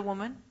hurt the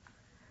woman.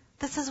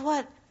 This is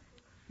what?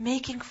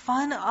 Making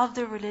fun of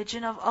the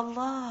religion of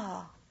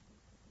Allah.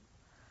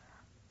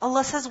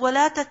 Allah says,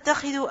 وَلَا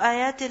تَتَّخِذُوا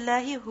آيَاتِ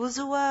اللَّهِ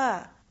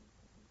هُزُوًا.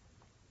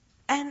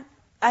 And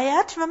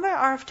ayat, remember,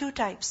 are of 2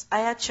 types.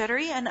 Ayat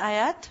shari and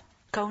ayat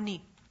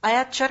kawni.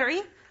 Ayat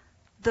shari,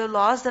 the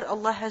laws that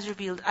Allah has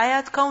revealed.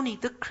 Ayat kawni,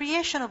 the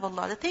creation of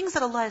Allah, the things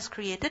that Allah has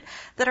created,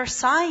 that are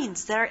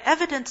signs, that are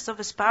evidence of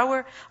His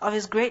power, of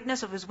His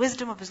greatness, of His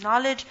wisdom, of His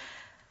knowledge.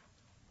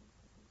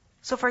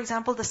 So for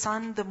example, the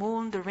sun, the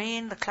moon, the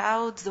rain, the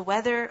clouds, the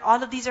weather,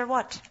 all of these are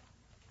what?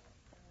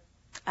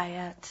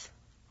 Ayat.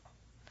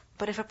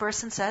 But if a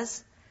person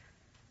says,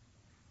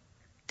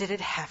 did it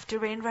have to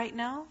rain right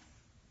now?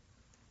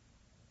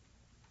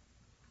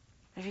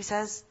 If he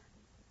says,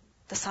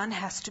 the sun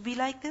has to be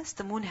like this,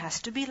 the moon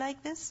has to be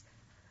like this,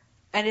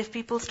 and if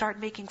people start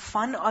making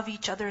fun of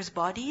each other's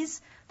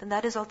bodies, then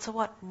that is also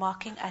what?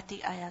 Mocking at the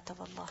ayat of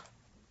Allah.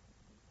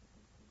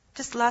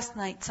 Just last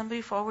night,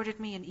 somebody forwarded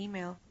me an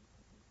email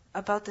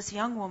about this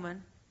young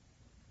woman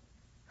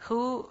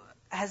who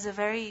has a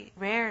very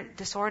rare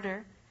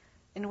disorder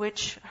in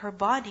which her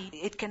body,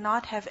 it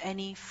cannot have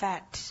any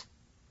fat.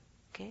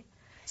 Okay?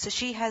 So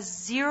she has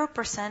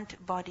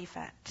 0% body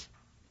fat.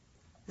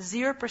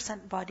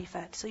 0% body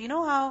fat. So you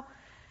know how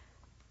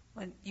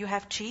when you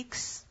have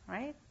cheeks,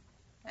 right?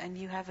 And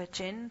you have a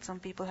chin, some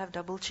people have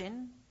double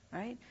chin,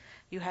 right?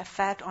 You have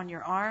fat on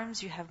your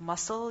arms, you have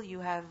muscle, you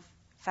have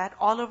fat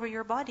all over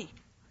your body.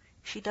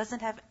 She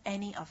doesn't have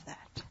any of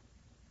that.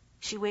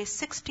 She weighs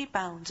 60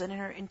 pounds, and in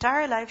her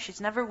entire life, she's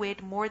never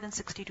weighed more than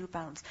 62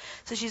 pounds.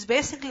 So she's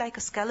basically like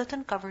a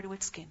skeleton covered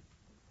with skin.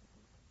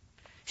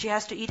 She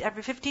has to eat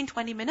every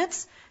 15-20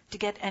 minutes to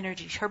get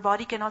energy. Her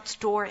body cannot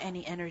store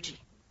any energy.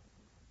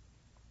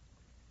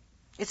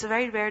 It's a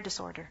very rare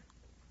disorder.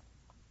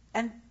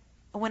 And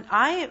when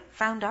I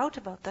found out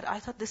about that, I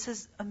thought this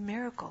is a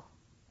miracle.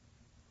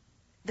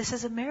 This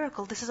is a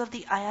miracle. This is of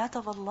the ayat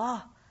of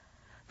Allah.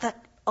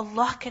 That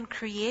Allah can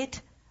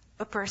create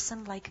a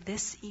person like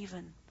this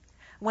even.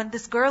 When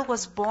this girl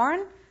was born,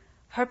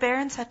 her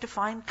parents had to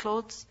find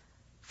clothes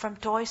from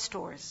toy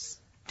stores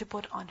to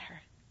put on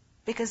her.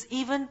 Because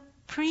even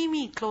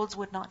preemie clothes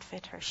would not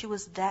fit her. She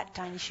was that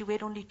tiny. She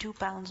weighed only 2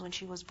 pounds when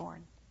she was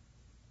born.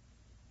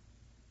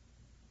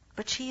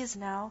 But she is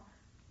now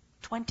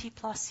 20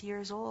 plus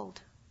years old.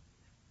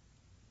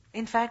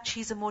 In fact,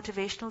 she's a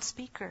motivational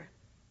speaker.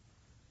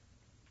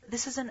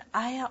 This is an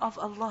ayah of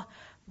Allah.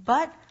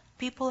 But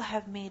people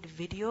have made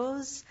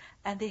videos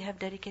and they have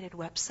dedicated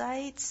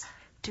websites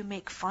to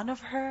make fun of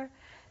her,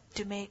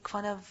 to make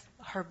fun of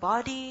her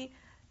body,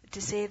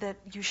 to say that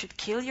you should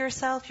kill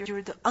yourself,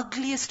 you're the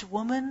ugliest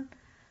woman.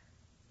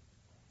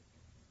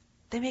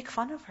 They make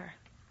fun of her.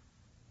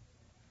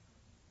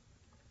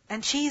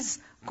 And she's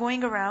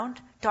going around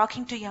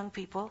talking to young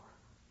people,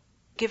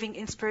 giving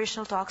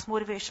inspirational talks,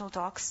 motivational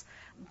talks,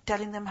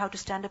 telling them how to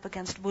stand up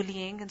against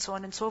bullying and so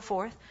on and so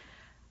forth.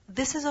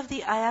 This is of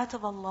the ayat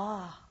of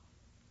Allah.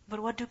 But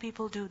what do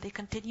people do? They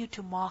continue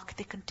to mock,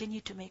 they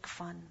continue to make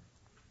fun.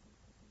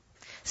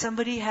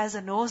 Somebody has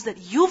a nose that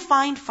you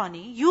find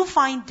funny, you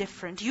find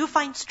different, you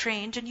find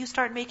strange, and you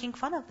start making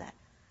fun of that.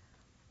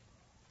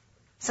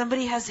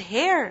 Somebody has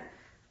hair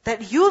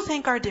that you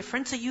think are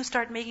different, so you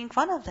start making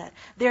fun of that.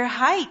 Their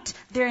height,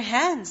 their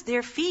hands,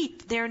 their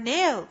feet, their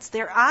nails,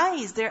 their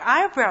eyes, their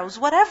eyebrows,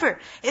 whatever.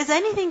 Is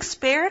anything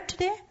spared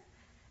today?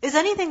 Is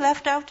anything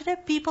left out today?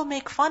 People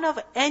make fun of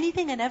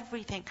anything and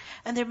everything.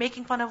 And they're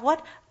making fun of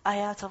what?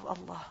 Ayat of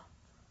Allah.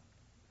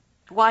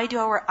 Why do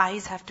our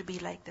eyes have to be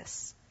like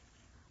this?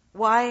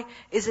 Why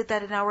is it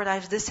that in our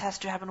lives this has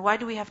to happen? Why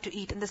do we have to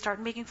eat? And they start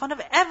making fun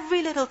of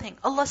every little thing.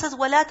 Allah says,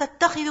 وَلَا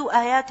تَتَّخِذُوا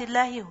آيَاتِ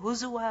اللَّهِ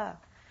هُزُوًا.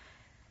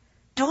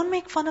 Don't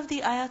make fun of the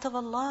ayat of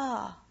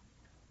Allah.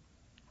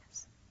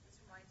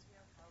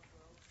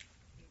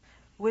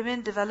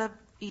 Women develop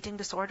eating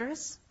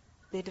disorders.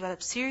 They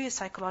develop serious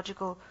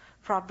psychological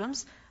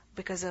problems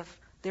because of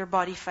their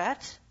body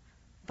fat.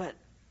 But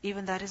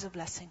even that is a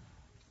blessing.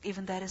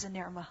 Even that is a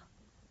ni'mah.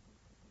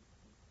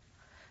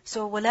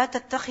 So, وَلَا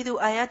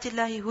تَتَّخِذُوا آيَاتِ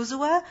اللَّهِ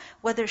هُزُوًا,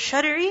 whether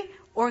shari'i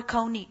or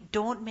kauni.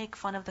 Don't make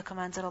fun of the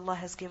commands that Allah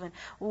has given.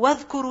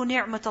 وَاذْكُرُوا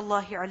نِعْمَةَ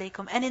اللَّهِ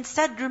عَلَيْكُمْ. And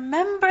instead,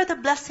 remember the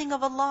blessing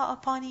of Allah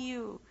upon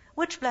you.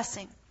 Which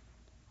blessing?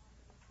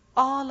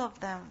 All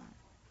of them.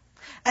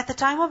 At the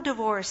time of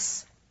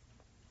divorce,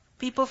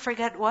 people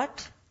forget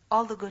what?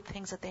 All the good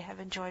things that they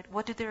have enjoyed.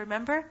 What do they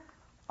remember?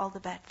 All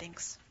the bad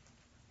things.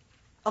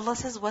 Allah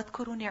says,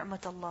 وَاذْكُرُوا نِعْمَةَ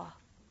اللَّهِ.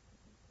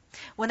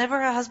 Whenever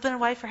a husband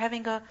and wife are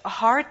having a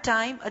hard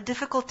time, a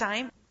difficult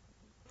time,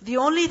 the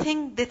only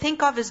thing they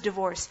think of is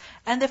divorce.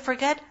 And they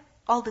forget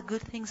all the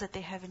good things that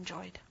they have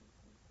enjoyed.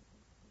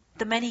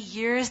 The many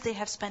years they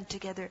have spent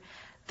together.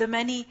 The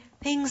many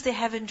things they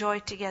have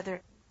enjoyed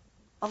together.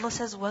 Allah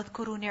says,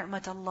 وَاذْكُرُوا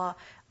نِعْمَةَ اللَّهِ.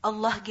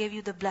 Allah gave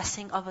you the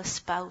blessing of a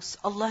spouse.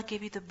 Allah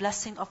gave you the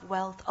blessing of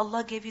wealth.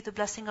 Allah gave you the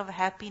blessing of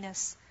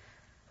happiness,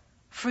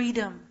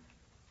 freedom,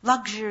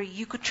 luxury.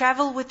 You could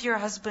travel with your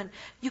husband.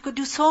 You could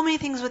do so many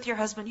things with your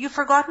husband. You've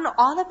forgotten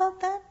all about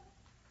that?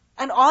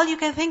 And all you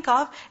can think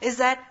of is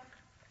that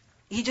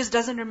he just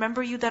doesn't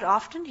remember you that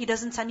often? He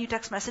doesn't send you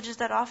text messages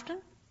that often?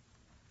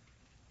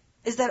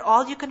 Is that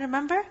all you can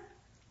remember?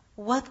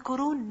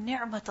 وَاذْكُرُوا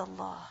نِعْمَةَ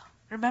اللَّهِ.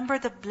 Remember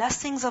the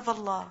blessings of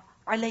Allah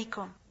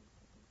alaykum.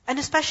 And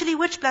especially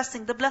which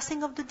blessing? The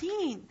blessing of the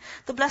deen.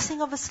 The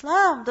blessing of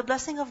Islam. The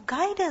blessing of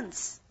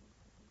guidance.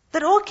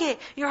 That okay,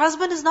 your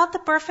husband is not the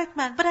perfect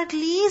man, but at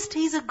least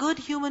he's a good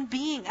human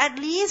being. At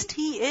least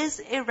he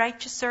is a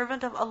righteous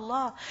servant of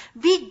Allah.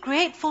 Be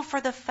grateful for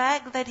the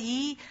fact that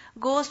he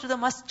goes to the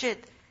masjid.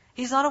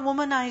 He's not a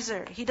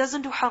womanizer. He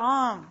doesn't do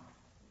haram.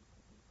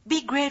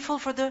 Be grateful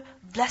for the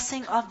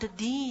blessing of the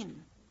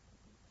deen.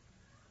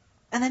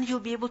 And then you'll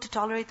be able to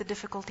tolerate the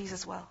difficulties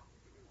as well.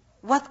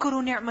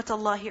 وَاذْكُرُوا نِعْمَةَ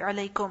اللَّهِ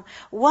عَلَيْكُمْ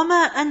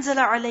وَمَا أَنزَلَ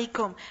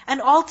عَلَيْكُمْ.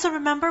 And also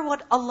remember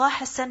what Allah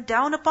has sent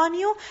down upon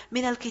you,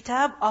 مِنَ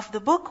الْكِتَابِ, of the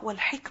book,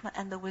 وَالْحِكْمَةِ,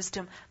 and the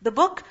wisdom. The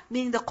book,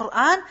 meaning the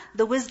Qur'an,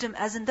 the wisdom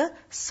as in the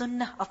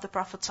sunnah of the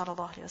Prophet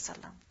ﷺ.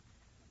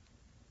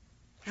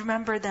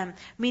 Remember them,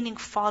 meaning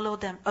follow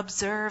them,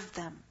 observe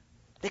them.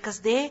 Because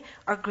they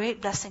are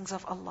great blessings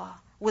of Allah.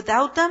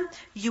 Without them,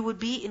 you would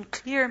be in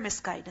clear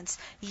misguidance.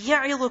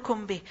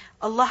 يَعِظُكُمْ بِهِ.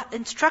 Allah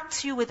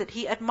instructs you with it.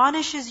 He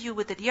admonishes you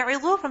with it.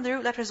 يَعِظُ, from the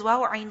root letters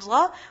waw, ayn,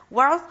 za,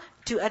 wa'al,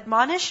 to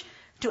admonish,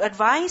 to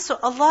advise. So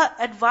Allah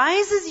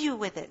advises you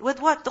with it. With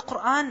what? The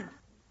Qur'an.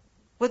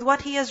 With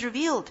what He has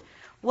revealed.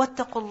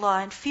 وَاتَّقُوا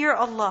اللَّهَ, and fear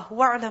Allah.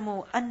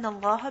 وَاعْلَمُوا أَنَّ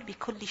اللَّهَ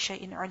بِكُلِّ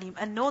شَيْءٍ عَلِيمٌ.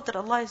 And know that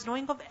Allah is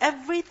knowing of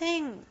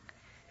everything.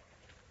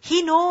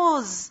 He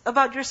knows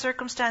about your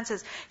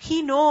circumstances.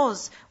 He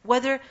knows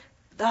whether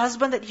the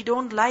husband that you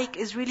don't like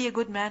is really a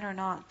good man or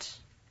not.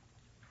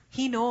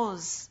 He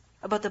knows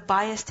about the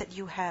bias that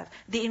you have,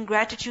 the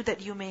ingratitude that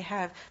you may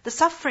have, the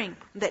suffering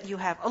that you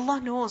have. Allah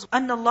knows.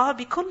 أَنَّ اللَّهَ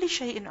بِكُلِّ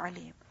شَيْءٍ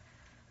عَلِيمٌ.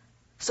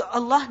 So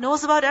Allah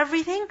knows about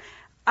everything.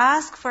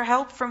 Ask for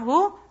help from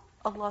who?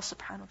 Allah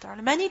subhanahu wa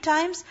ta'ala. Many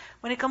times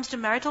when it comes to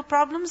marital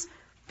problems,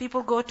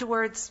 people go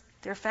towards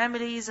their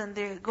families and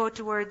they go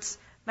towards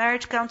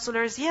marriage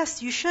counselors.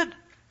 Yes, you should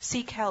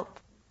seek help.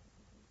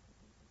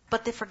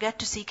 But they forget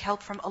to seek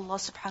help from Allah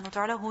subhanahu wa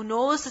ta'ala, who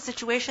knows the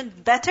situation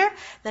better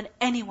than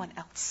anyone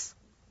else.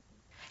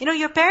 You know,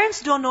 your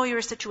parents don't know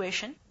your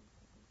situation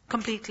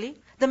completely.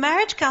 The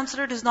marriage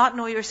counselor does not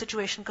know your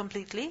situation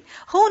completely.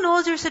 Who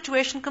knows your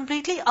situation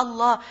completely?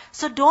 Allah.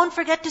 So don't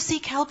forget to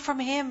seek help from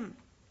Him.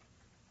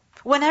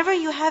 Whenever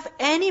you have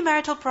any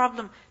marital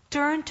problem,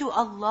 Turn to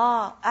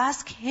Allah.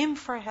 Ask Him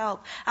for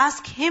help.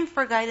 Ask Him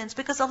for guidance.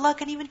 Because Allah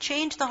can even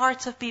change the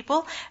hearts of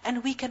people,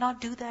 and we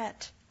cannot do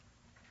that.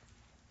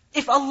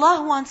 If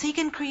Allah wants, He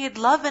can create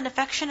love and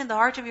affection in the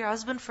heart of your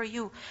husband for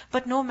you.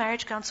 But no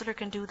marriage counselor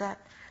can do that.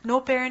 No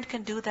parent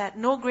can do that.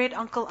 No great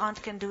uncle,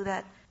 aunt can do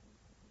that.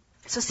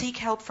 So seek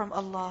help from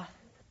Allah.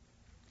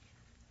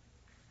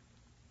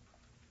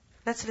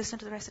 Let's listen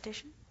to the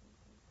recitation.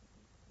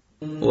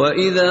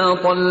 وَإِذَا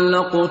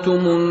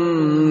طَلَّقْتُمُ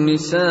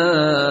النِّسَاءَ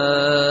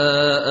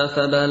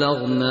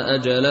فَبَلَغْنَ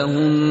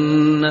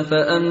أَجَلَهُنَّ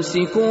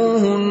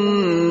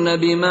فَأَمْسِكُوهُنَّ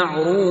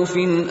بِمَعْرُوفٍ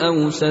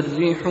أَوْ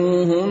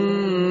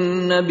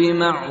سَرِّحُوهُنَّ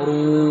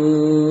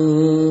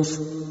بِمَعْرُوفٍ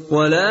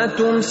وَلَا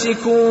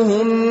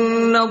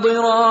تُمْسِكُوهُنَّ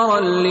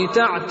ضِرَارًا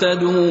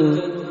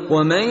لِتَعْتَدُوا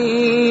وَمَنْ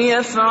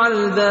يَفْعَلْ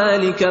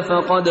ذَلِكَ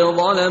فَقَدْ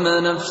ظَلَمَ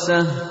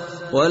نَفْسَهُ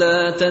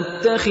ولا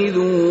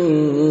تتخذوا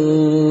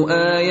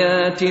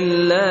آيات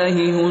الله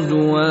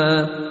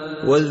هزوا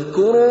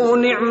واذكروا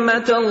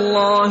نعمة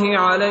الله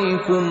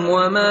عليكم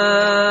وما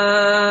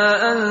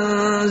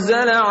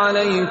أنزل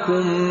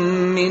عليكم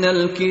من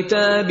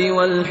الكتاب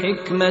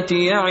والحكمة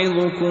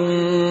يعظكم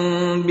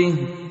به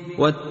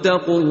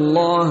واتقوا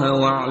الله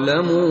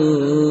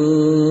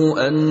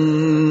واعلموا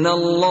أن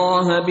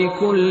الله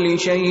بكل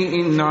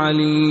شيء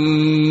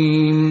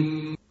عليم.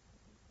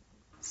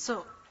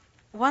 So,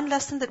 one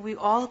lesson that we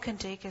all can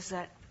take is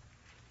that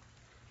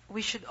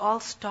we should all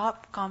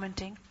stop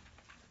commenting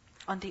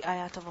on the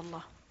ayat of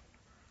Allah.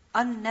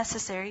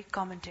 Unnecessary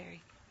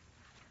commentary.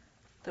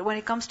 That when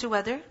it comes to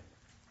weather,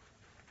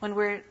 when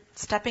we're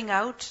stepping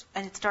out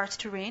and it starts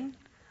to rain,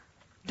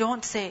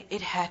 don't say,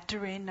 it had to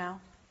rain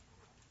now.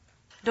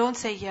 Don't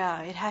say,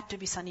 yeah, it had to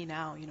be sunny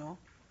now,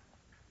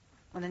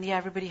 And then, yeah,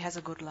 everybody has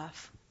a good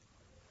laugh.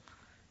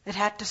 It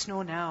had to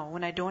snow now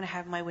when I don't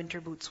have my winter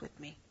boots with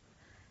me.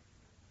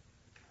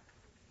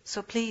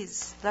 So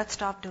please, let's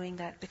stop doing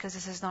that because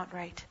this is not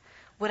right.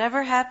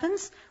 Whatever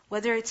happens,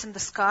 whether it's in the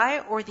sky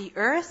or the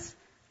earth,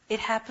 it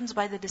happens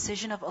by the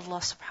decision of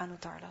Allah subhanahu wa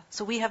ta'ala.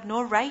 So we have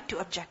no right to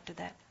object to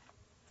that.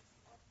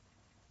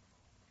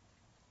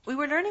 We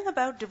were learning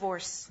about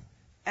divorce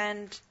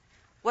and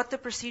what the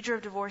procedure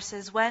of divorce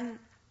is, when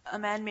a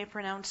man may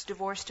pronounce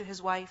divorce to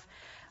his wife,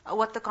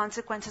 what the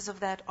consequences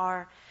of that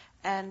are,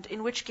 and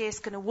in which case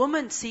can a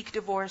woman seek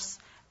divorce,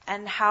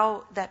 and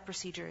how that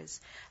procedure is.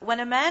 When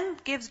a man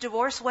gives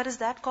divorce, what is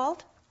that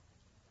called?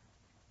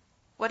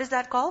 What is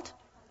that called?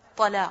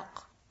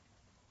 Talaq.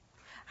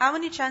 How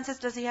many chances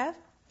does he have?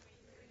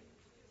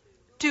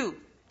 2.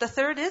 The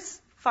third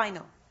is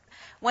final.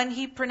 When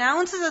he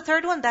pronounces the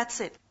third one, that's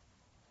it.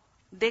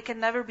 They can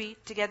never be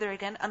together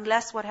again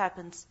unless what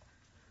happens?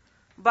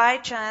 By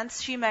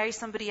chance, she marries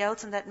somebody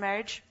else and that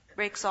marriage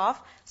breaks off,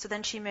 so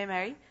then she may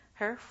marry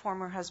her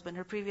former husband,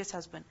 her previous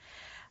husband.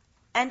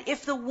 And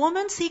if the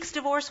woman seeks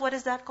divorce, what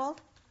is that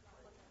called?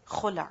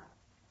 Khula.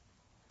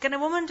 Can a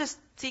woman just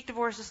seek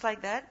divorce just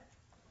like that?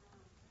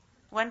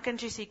 When can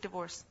she seek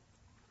divorce?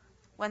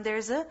 When there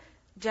is a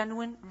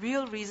genuine,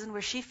 real reason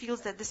where she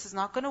feels that this is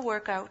not going to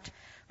work out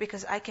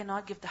because I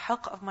cannot give the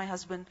haqq of my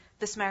husband,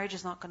 this marriage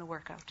is not going to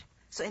work out.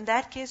 So in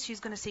that case, she's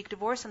going to seek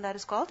divorce, and that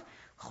is called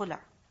khula.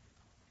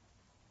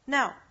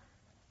 Now,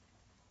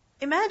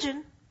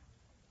 imagine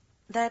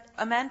that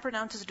a man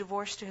pronounces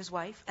divorce to his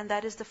wife, and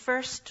that is the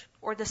first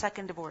or the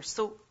second divorce.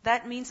 So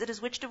that means it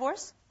is which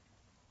divorce?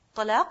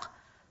 Talaq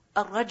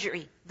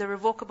al-raj'i, the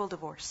revocable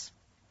divorce.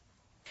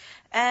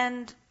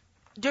 And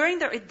during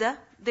their iddah,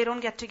 they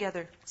don't get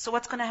together. So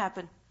what's going to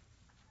happen?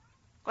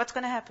 What's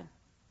going to happen?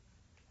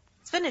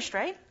 It's finished,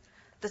 right?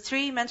 The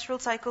 3 menstrual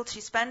cycles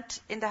she spent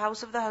in the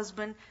house of the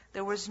husband,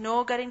 there was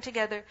no getting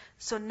together.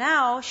 So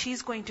now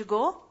she's going to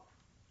go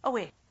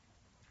away.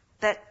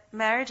 That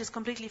marriage is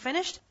completely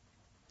finished.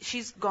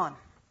 She's gone,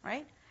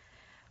 right?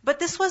 But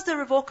this was the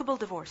revocable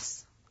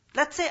divorce.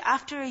 Let's say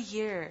after a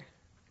year,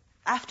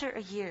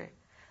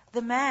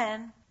 the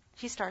man,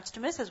 he starts to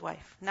miss his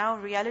wife. Now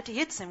reality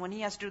hits him when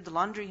he has to do the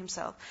laundry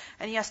himself,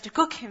 and he has to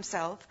cook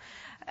himself,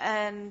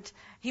 and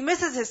he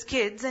misses his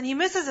kids, and he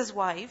misses his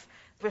wife.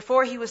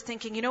 Before he was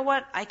thinking, you know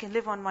what, I can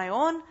live on my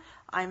own,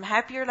 I'm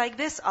happier like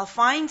this, I'll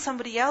find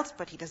somebody else,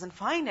 but he doesn't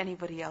find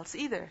anybody else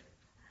either.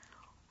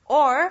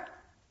 Or,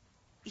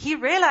 he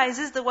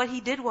realizes that what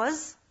he did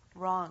was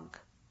wrong.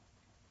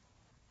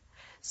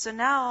 So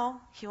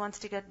now, he wants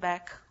to get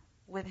back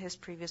with his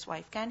previous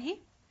wife. Can he?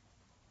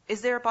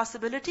 Is there a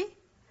possibility?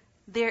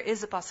 There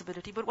is a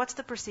possibility. But what's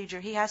the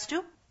procedure? He has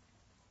to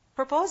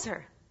propose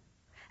her.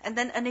 And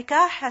then a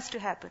nikah has to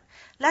happen.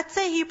 Let's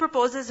say he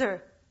proposes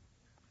her.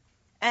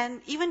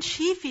 And even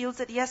she feels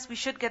that yes, we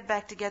should get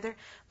back together.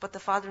 But the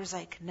father is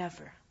like,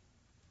 never.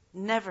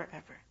 Never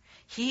ever.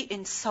 He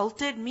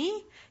insulted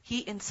me.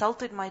 He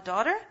insulted my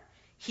daughter.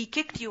 He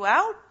kicked you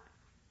out.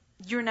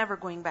 You're never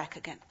going back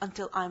again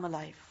until I'm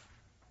alive.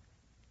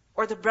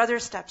 Or the brother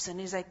steps in.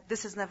 He's like,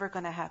 this is never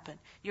going to happen.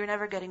 You're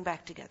never getting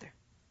back together.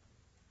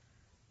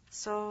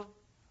 So,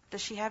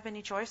 does she have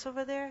any choice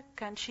over there?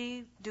 Can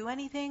she do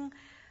anything?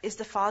 Is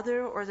the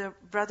father or the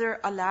brother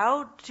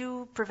allowed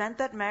to prevent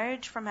that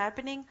marriage from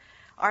happening?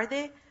 Are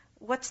they?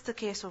 what's the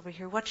case over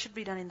here? What should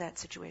be done in that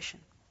situation?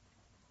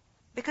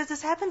 Because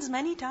this happens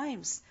many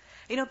times.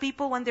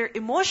 People, when they're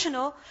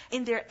emotional,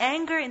 in their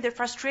anger, in their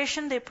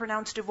frustration, they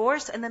pronounce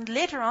divorce, and then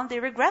later on, they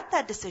regret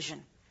that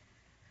decision.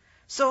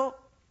 So,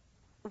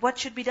 what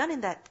should be done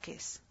in that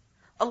case?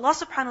 Allah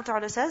subhanahu wa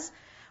ta'ala says,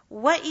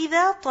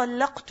 وَإِذَا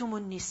طَلَّقْتُمُ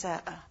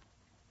النِّسَاءَ.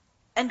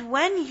 And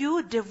when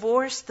you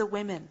divorce the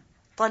women,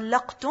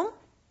 طَلَّقْتُم,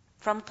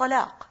 from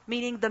talaq,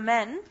 meaning the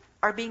men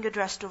are being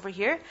addressed over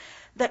here,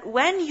 that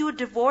when you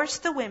divorce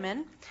the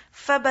women,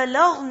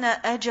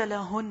 فَبَلَغْنَ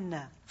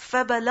أَجَلَهُنَّ.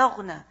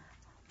 فَبَلَغْنَ,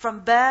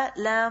 from ba,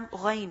 lam,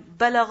 ghain.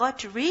 Balagha,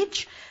 to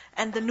reach.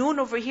 And the noon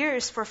over here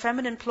is for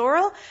feminine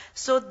plural.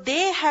 So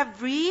they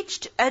have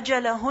reached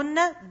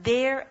ajalahunna,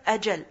 their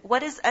ajal.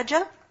 What is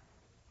ajal?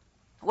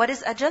 What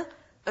is ajal?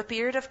 A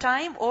period of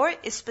time or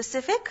a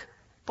specific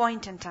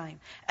point in time.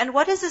 And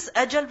what is this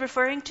ajal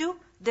referring to?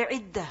 Their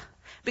iddah.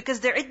 Because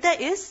their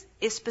iddah is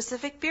a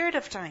specific period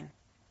of time.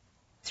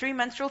 3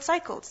 menstrual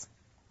cycles.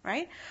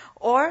 Right?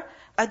 Or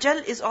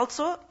ajal is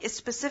also a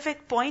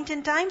specific point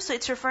in time, so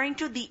it's referring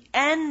to the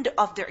end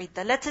of their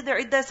iddah. Let's say their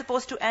iddah is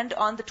supposed to end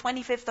on the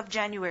 25th of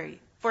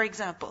January, for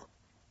example.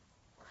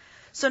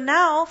 So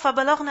now,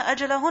 فَبَلَغْنَ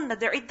أَجَلَهُنَّ,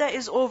 their iddah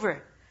is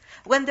over.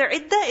 When their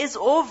iddah is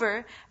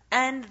over,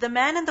 and the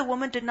man and the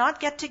woman did not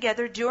get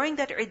together during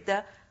that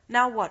iddah,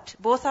 now what?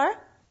 Both are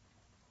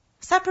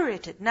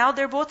separated. Now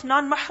they're both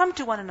non-mahram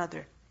to one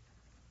another.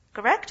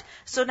 Correct?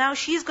 So now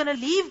she's going to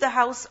leave the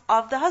house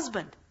of the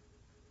husband.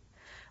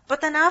 But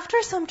then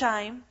after some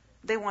time,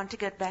 they want to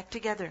get back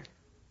together.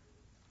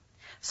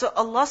 So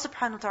Allah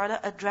subhanahu wa ta'ala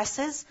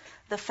addresses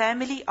the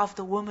family of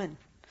the woman,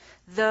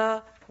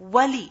 the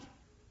wali,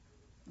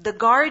 the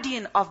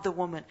guardian of the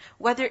woman,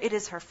 whether it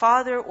is her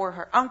father or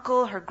her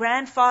uncle, her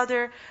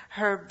grandfather,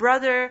 her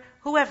brother,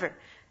 whoever.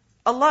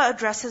 Allah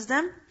addresses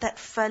them that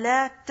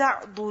فَلَا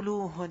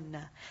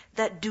تَعْضُلُوهُنَّ,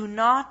 that do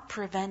not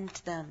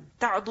prevent them.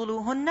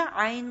 تَعْضُلُوهُنَّ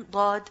عَيْن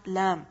ضاد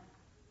لام.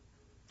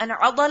 And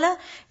adala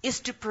is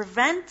to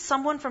prevent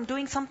someone from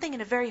doing something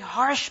in a very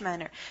harsh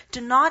manner.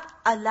 To not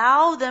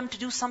allow them to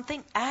do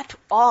something at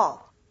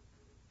all.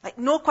 Like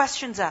no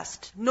questions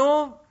asked,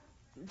 no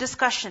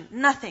discussion,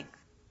 nothing.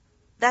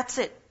 That's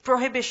it.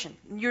 Prohibition.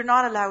 You're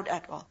not allowed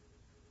at all.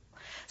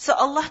 So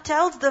Allah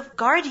tells the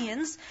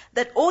guardians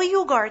that, O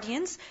you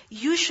guardians,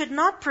 you should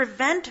not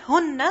prevent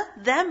hunna,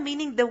 them,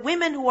 meaning the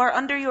women who are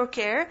under your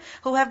care,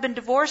 who have been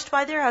divorced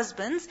by their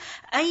husbands,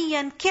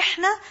 ayyan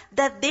kihna,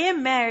 that they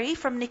marry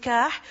from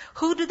nikah.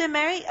 Who do they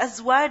marry?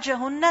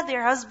 Azwajahunna,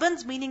 their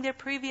husbands, meaning their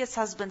previous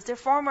husbands, their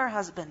former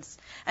husbands.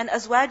 And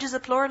azwaj is a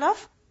plural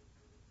of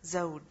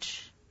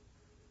zawj.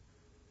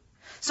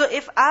 So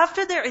if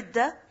after their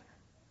iddah,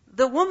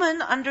 the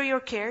woman under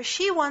your care,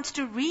 she wants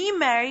to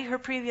remarry her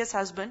previous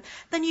husband,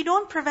 then you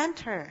don't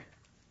prevent her.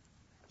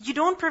 You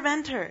don't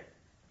prevent her.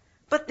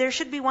 But there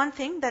should be one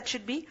thing that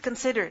should be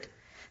considered.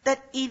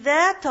 That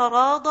إِذَا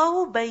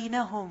تَرَاضَوْا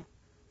بَيْنَهُمْ,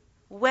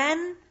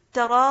 when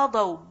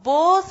تَرَاضَوْا,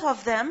 both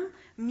of them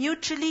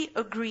mutually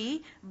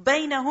agree,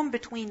 بَيْنَهُمْ,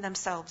 between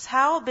themselves.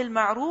 How?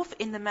 بِالْمَعْرُوفِ,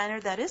 in the manner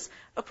that is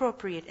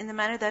appropriate, in the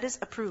manner that is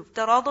approved.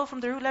 تَرَاضَوْا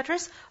from the root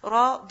letters,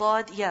 ra,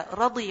 dad, ya,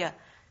 radiya,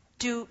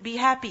 to be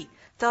happy.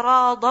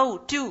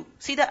 Taradaw, two.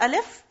 See the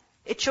alif?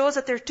 It shows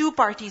that there are two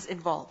parties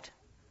involved.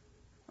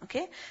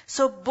 Okay?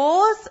 So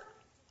both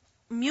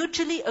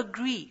mutually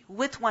agree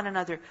with one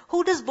another.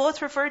 Who does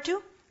both refer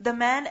to? The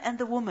man and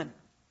the woman.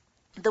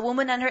 The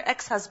woman and her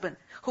ex-husband,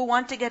 who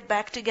want to get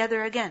back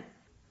together again.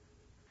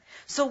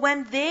 So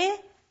when they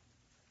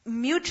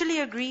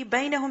mutually agree,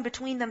 bainahum,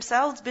 between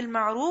themselves, bil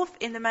ma'roof,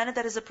 in the manner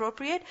that is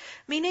appropriate,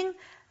 meaning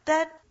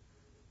that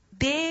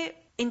they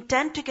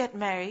intend to get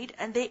married,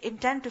 and they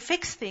intend to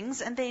fix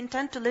things, and they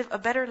intend to live a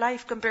better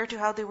life compared to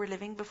how they were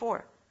living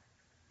before.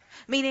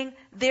 Meaning,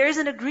 there is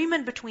an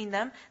agreement between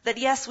them that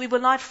yes, we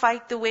will not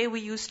fight the way we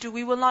used to,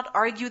 we will not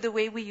argue the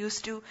way we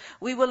used to,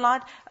 we will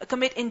not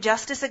commit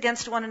injustice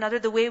against one another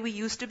the way we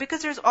used to,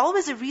 because there's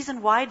always a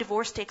reason why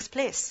divorce takes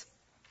place.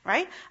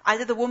 Right?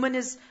 Either the woman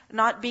is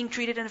not being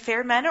treated in a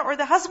fair manner, or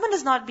the husband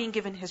is not being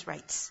given his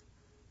rights.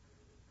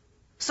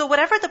 So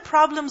whatever the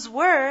problems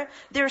were,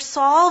 they're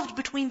solved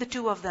between the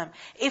two of them.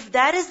 If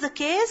that is the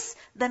case,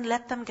 then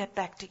let them get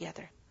back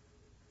together.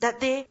 That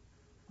they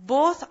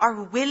both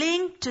are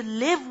willing to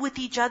live with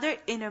each other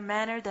in a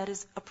manner that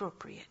is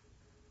appropriate.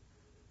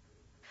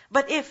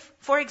 But if,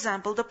 for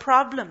example, the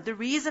problem, the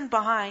reason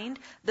behind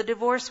the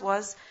divorce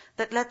was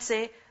that, let's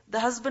say,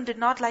 the husband did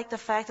not like the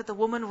fact that the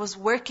woman was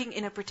working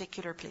in a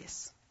particular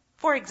place.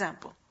 For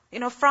example,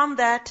 from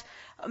that,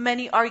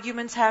 many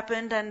arguments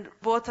happened and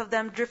both of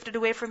them drifted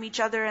away from each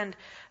other, and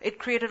it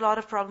created a lot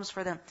of problems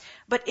for them.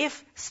 But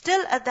if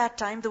still at that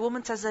time the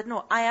woman says that,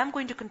 no, I am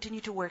going to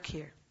continue to work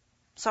here.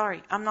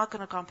 Sorry, I'm not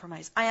going to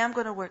compromise. I am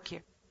going to work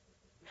here.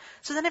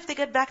 So then if they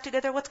get back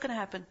together, what's going to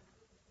happen?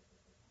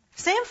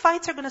 Same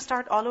fights are going to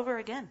start all over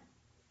again.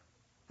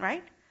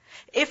 Right?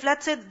 If,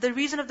 let's say, the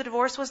reason of the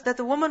divorce was that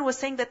the woman was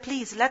saying that,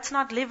 please, let's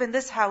not live in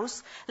this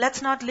house,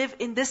 let's not live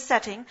in this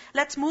setting,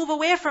 let's move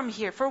away from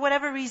here for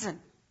whatever reason.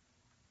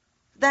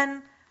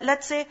 Then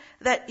Let's say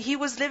that he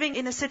was living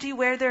in a city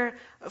where there,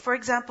 for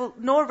example,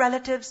 no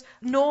relatives,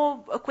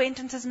 no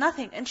acquaintances,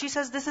 nothing. And she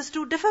says, this is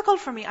too difficult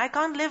for me. I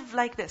can't live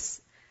like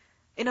this.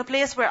 In a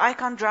place where I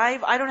can't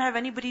drive, I don't have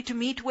anybody to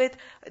meet with.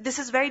 This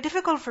is very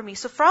difficult for me.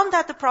 So from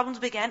that the problems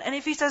began. And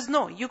if he says,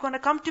 no, you're going to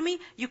come to me,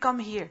 you come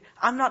here.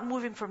 I'm not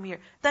moving from here.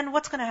 Then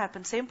what's going to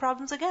happen? Same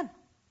problems again.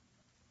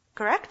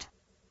 Correct?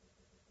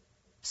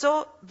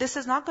 So this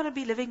is not going to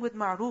be living with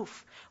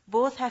ma'roof.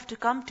 Both have to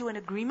come to an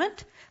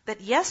agreement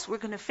that yes, we're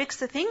going to fix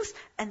the things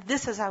and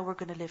this is how we're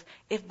going to live.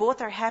 If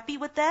both are happy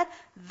with that,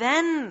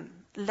 then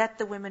let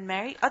the women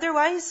marry.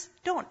 Otherwise,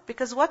 don't.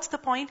 Because what's the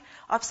point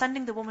of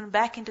sending the woman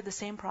back into the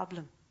same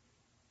problem?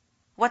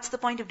 What's the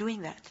point of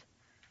doing that?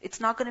 It's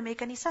not going to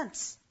make any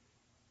sense.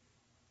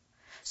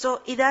 So,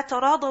 إِذَا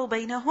تَرَاضَوْا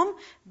بَيْنَهُمْ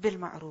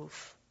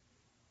بِالْمَعْرُوفِ.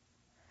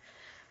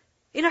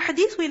 In a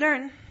hadith we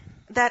learn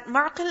that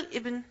Ma'qil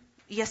ibn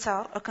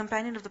Yasar, a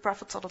companion of the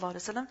Prophet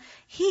ﷺ,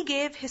 he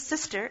gave his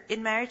sister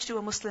in marriage to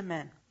a Muslim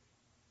man.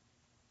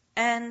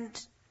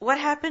 And what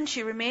happened?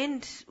 She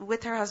remained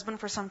with her husband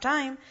for some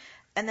time,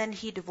 and then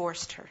he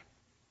divorced her.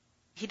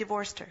 He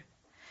divorced her.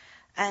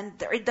 And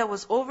the iddah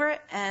was over,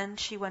 and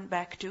she went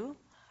back to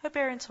her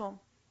parents' home.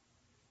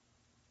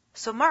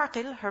 So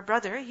Ma'qil, her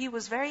brother, he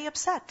was very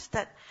upset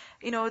that,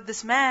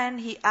 this man,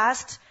 he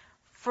asked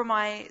for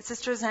my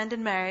sister's hand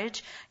in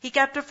marriage. He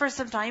kept her for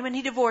some time and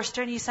he divorced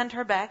her and he sent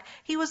her back.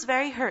 He was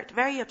very hurt,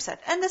 very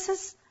upset. And this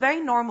is very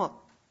normal.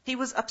 He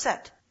was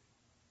upset.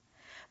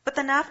 But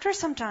then after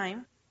some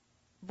time,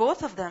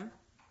 both of them,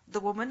 the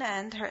woman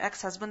and her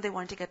ex-husband, they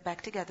wanted to get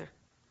back together.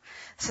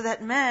 So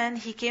that man,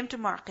 he came to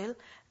Ma'qil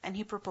and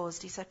he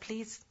proposed. He said,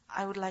 please,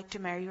 I would like to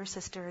marry your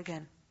sister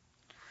again.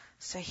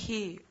 So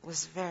he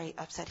was very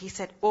upset. He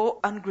said, oh,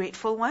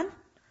 ungrateful one.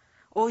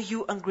 Oh,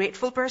 you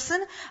ungrateful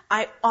person,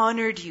 I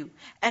honored you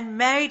and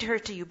married her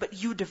to you, but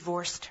you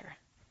divorced her.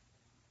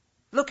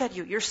 Look at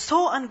you. You're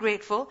so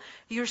ungrateful.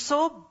 You're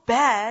so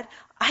bad.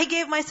 I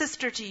gave my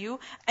sister to you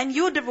and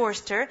you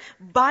divorced her.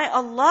 By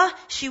Allah,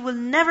 she will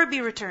never be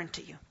returned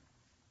to you.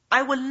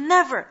 I will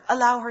never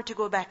allow her to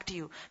go back to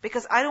you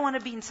because I don't want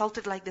to be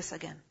insulted like this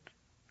again.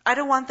 I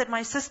don't want that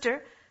my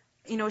sister,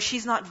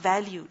 she's not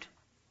valued.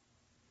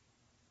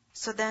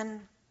 So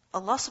then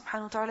Allah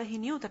subhanahu wa ta'ala, He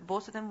knew that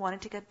both of them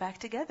wanted to get back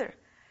together.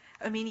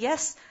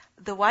 Yes,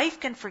 the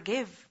wife can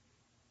forgive,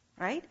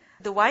 right?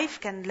 The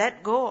wife can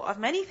let go of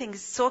many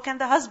things, so can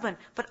the husband.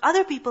 But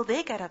other people,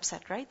 they get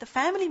upset, right? The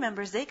family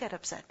members, they get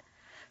upset.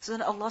 So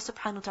then Allah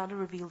subhanahu wa ta'ala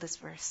revealed this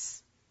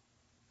verse.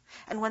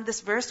 And when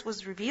this verse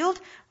was revealed,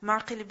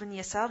 Ma'qil ibn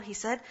Yasar, he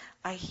said,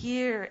 I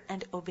hear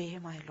and obey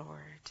my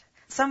Lord.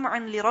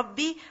 Sam'an li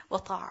Rabbi wa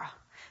ta'a.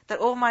 That,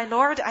 oh my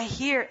Lord, I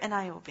hear and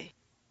I obey.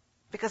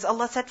 Because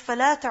Allah said,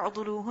 فَلَا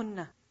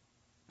تَعْضُلُوهُنَّ.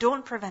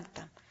 Don't prevent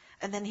them.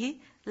 And then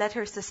He let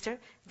her sister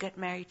get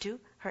married to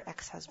her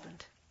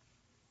ex-husband.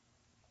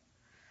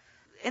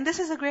 And this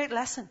is a great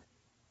lesson.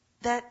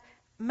 That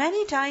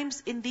many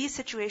times in these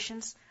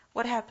situations,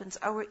 what happens?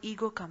 Our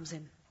ego comes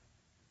in.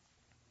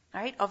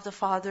 Right? Of the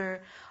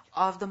father,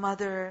 of the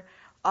mother,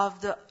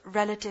 of the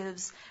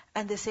relatives.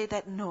 And they say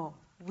that, no,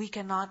 we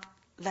cannot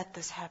let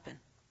this happen.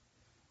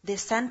 They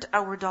sent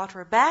our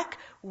daughter back.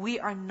 We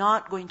are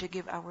not going to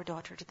give our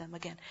daughter to them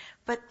again.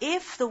 But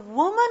if the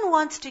woman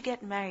wants to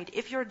get married,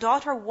 if your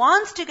daughter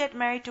wants to get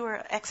married to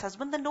her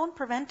ex-husband, then don't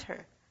prevent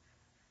her.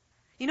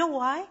 You know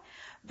why?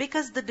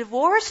 Because the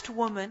divorced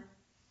woman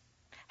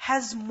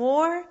has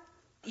more,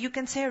 you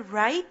can say,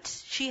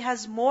 right. She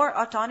has more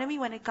autonomy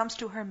when it comes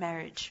to her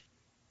marriage.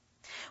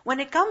 When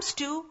it comes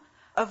to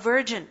a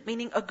virgin,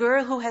 meaning a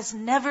girl who has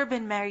never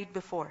been married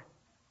before,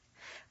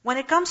 when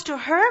it comes to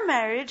her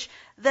marriage,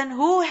 then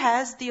who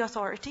has the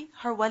authority?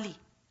 Her wali.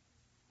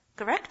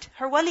 Correct?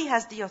 Her wali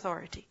has the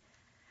authority.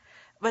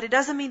 But it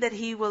doesn't mean that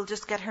he will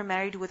just get her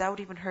married without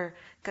even her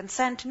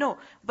consent. No.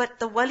 But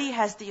the wali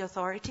has the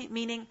authority,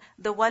 meaning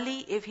the wali,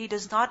 if he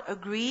does not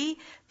agree,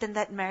 then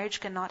that marriage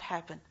cannot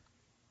happen.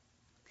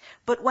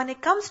 But when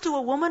it comes to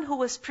a woman who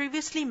was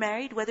previously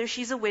married, whether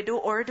she's a widow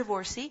or a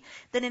divorcee,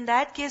 then in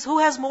that case, who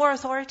has more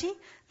authority?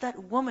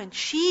 That woman.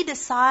 She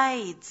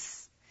decides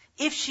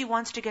if she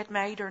wants to get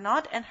married or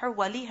not, and her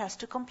wali has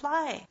to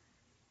comply.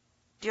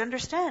 Do you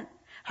understand?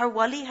 Her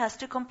wali has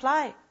to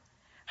comply.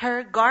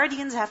 Her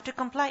guardians have to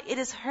comply. It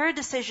is her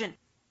decision.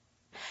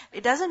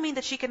 It doesn't mean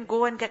that she can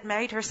go and get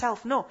married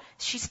herself. No,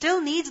 she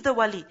still needs the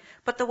wali,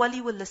 but the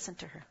wali will listen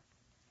to her.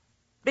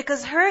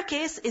 Because her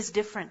case is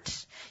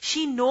different.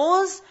 She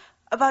knows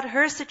about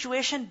her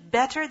situation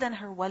better than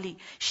her wali.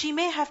 She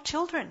may have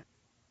children.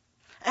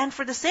 And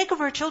for the sake of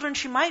her children,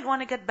 she might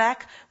want to get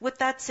back with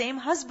that same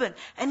husband.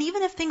 And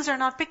even if things are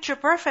not picture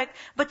perfect,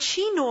 but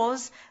she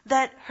knows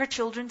that her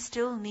children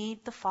still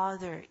need the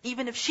father.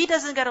 Even if she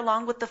doesn't get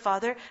along with the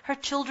father, her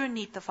children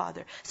need the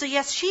father. So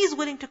yes, she is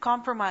willing to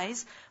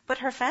compromise, but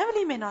her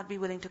family may not be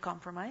willing to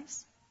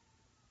compromise.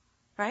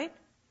 Right?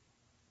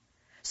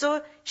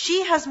 So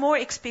she has more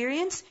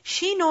experience.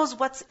 She knows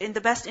what's in the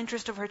best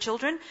interest of her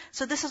children.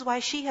 So this is why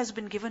she has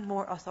been given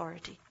more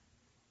authority.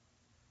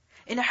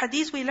 In a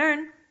hadith we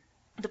learn,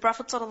 the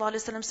Prophet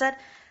ﷺ said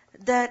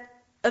that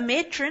A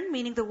matron,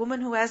 meaning the woman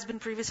who has been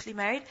previously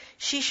married,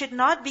 she should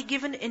not be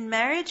given in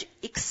marriage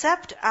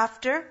except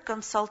after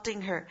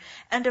consulting her.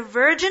 And a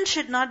virgin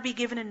should not be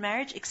given in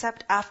marriage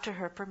except after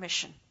her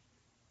permission.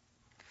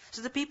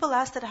 So the people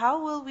ask that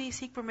how will we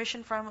seek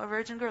permission from a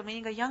virgin girl,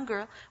 meaning a young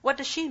girl? What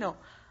does she know?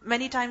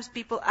 Many times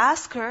people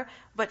ask her,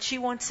 but she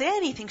won't say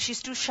anything.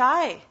 She's too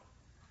shy.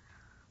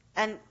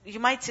 And you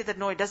might say that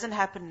no, it doesn't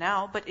happen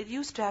now, but it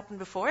used to happen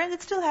before, and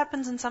it still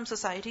happens in some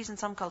societies, in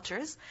some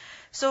cultures.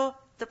 So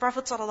the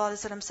Prophet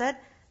ﷺ said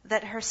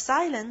that her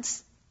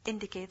silence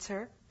indicates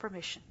her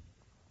permission.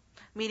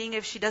 Meaning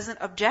if she doesn't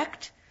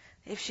object,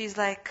 if she's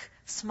like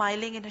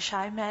smiling in a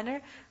shy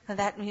manner, then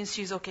that means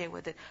she's okay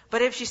with it.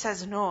 But if she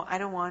says, no, I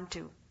don't want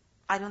to,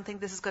 I don't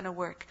think this is going to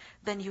work,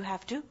 then you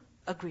have to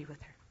agree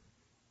with her.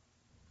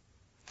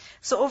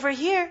 So over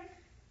here,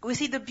 we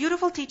see the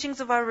beautiful teachings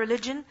of our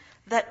religion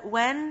that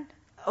when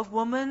a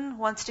woman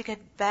wants to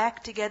get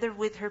back together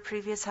with her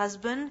previous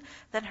husband,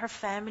 then her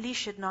family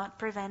should not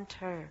prevent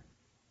her.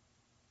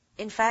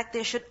 In fact,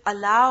 they should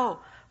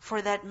allow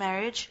for that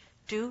marriage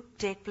to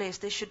take place.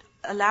 They should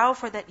allow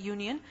for that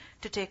union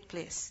to take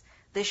place.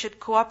 They should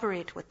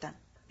cooperate with them.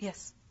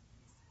 Yes?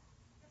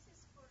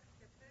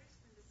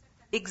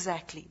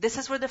 Exactly. This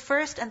is for the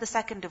first and the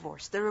second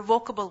divorce, the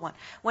revocable one.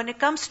 When it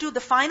comes to the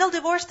final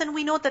divorce, then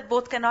we know that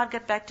both cannot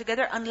get back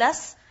together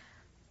unless,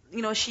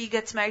 she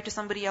gets married to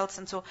somebody else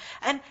and so.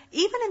 And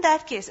even in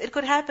that case, it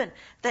could happen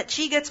that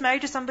she gets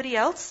married to somebody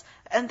else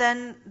and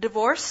then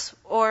divorce,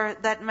 or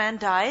that man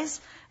dies,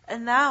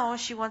 and now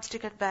she wants to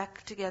get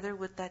back together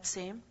with that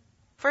same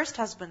first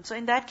husband. So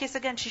in that case,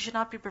 again, she should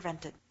not be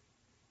prevented.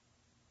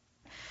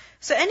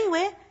 So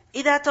anyway,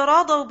 إِذَا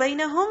تَرَاضَوْا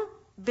بَيْنَهُمْ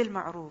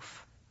بِالْمَعْرُوفِ.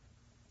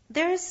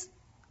 There's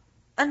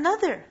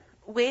another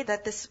way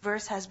that this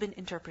verse has been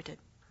interpreted.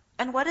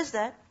 And what is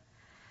that?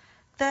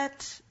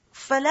 That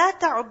فَلَا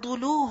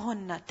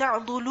تَعْضُلُوهُنَّ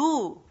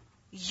تَعْضُلُوا.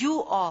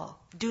 You all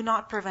do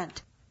not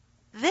prevent.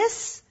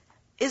 This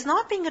is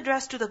not being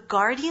addressed to the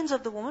guardians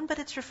of the woman, but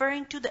it's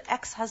referring to the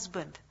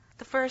ex-husband,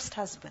 the first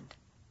husband.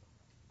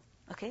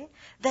 Okay?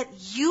 That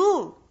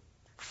you,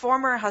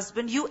 former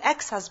husband, you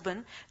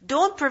ex-husband,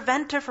 don't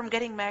prevent her from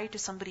getting married to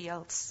somebody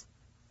else.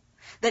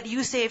 That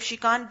you say, if she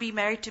can't be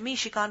married to me,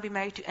 she can't be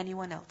married to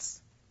anyone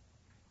else.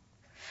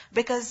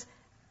 Because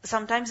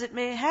sometimes it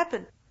may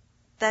happen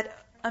that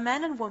a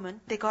man and woman,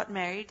 they got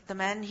married, the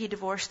man, he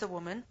divorced the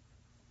woman,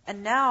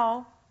 and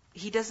now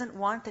he doesn't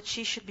want that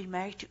she should be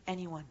married to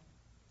anyone.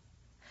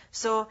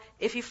 So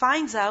if he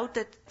finds out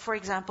that, for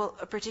example,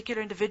 a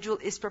particular individual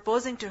is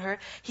proposing to her,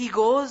 he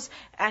goes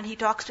and he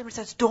talks to him and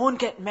says, don't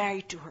get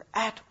married to her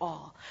at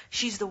all.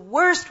 She's the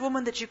worst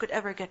woman that you could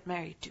ever get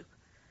married to.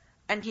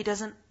 And he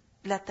doesn't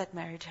let that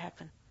marriage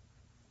happen.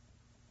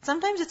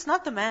 Sometimes it's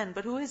not the man,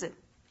 but who is it?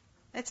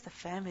 It's the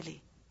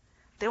family.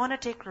 They want to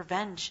take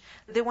revenge.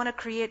 They want to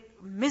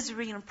create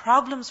misery and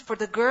problems for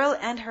the girl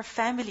and her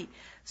family.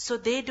 So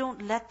they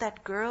don't let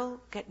that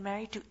girl get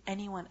married to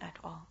anyone at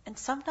all. And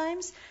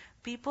sometimes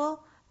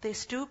people, they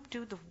stoop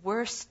to the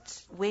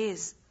worst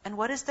ways. And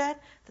what is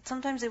that? That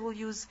sometimes they will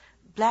use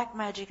black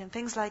magic and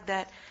things like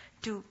that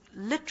to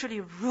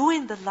literally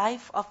ruin the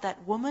life of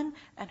that woman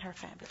and her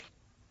family.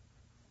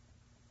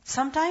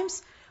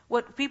 Sometimes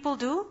what people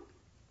do,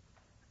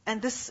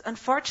 and this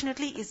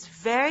unfortunately is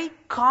very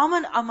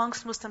common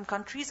amongst Muslim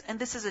countries, and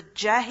this is a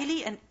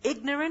jahili and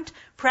ignorant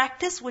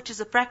practice, which is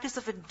a practice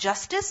of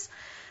injustice,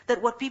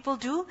 that what people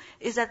do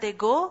is that they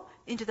go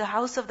into the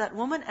house of that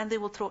woman and they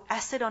will throw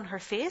acid on her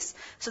face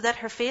so that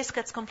her face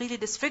gets completely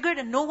disfigured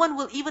and no one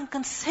will even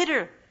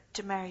consider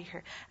to marry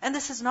her. And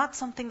this is not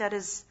something that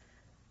is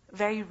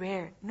very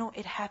rare. No,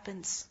 it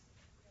happens.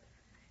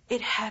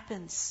 It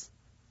happens.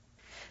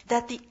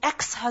 That the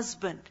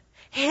ex-husband,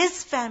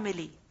 his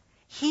family,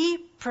 he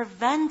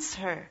prevents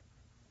her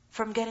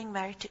from getting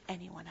married to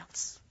anyone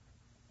else.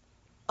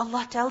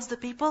 Allah tells the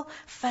people,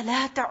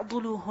 فَلَا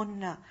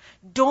تَعْضُلُوهُنَّ.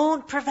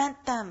 Don't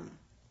prevent them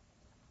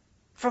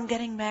from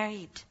getting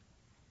married.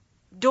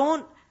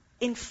 Don't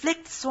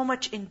inflict so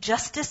much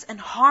injustice and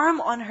harm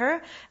on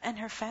her and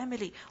her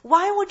family.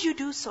 Why would you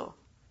do so?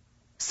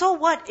 So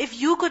what? If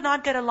you could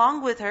not get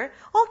along with her,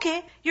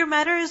 okay, your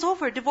matter is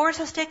over. Divorce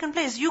has taken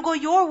place. You go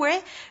your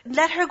way,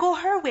 let her go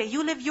her way.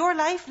 You live your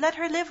life, let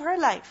her live her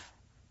life.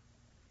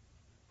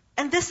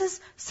 And this is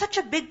such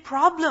a big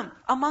problem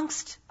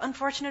amongst,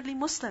 unfortunately,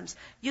 Muslims.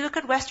 You look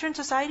at Western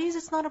societies,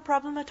 it's not a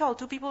problem at all.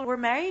 Two people were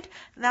married,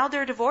 now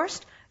they're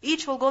divorced.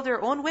 Each will go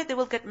their own way, they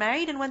will get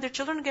married, and when their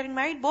children are getting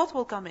married, both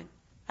will come in.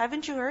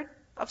 Haven't you heard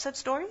of such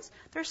stories?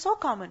 They're so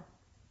common.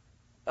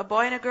 A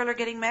boy and a girl are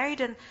getting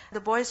married, and the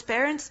boy's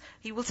parents,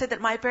 he will say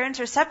that my parents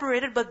are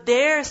separated, but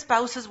their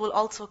spouses will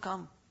also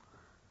come.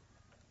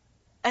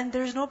 And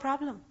there's no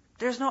problem.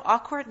 There's no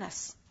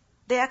awkwardness.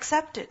 They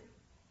accept it.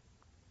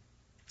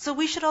 So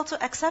we should also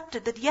accept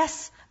it, that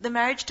yes, the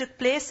marriage took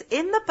place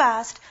in the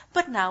past,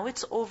 but now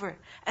it's over.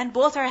 And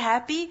both are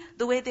happy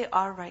the way they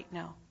are right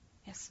now.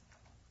 Yes?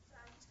 So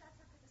I just had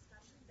a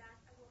discussion that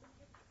a woman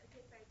can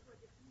get married to a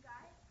different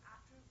guy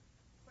after,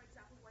 for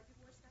example, one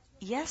divorce that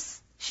she was.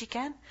 Yes, She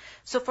can.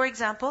 So for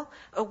example,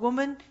 a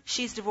woman,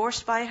 she's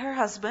divorced by her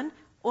husband,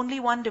 only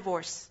one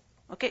divorce.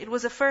 Okay, it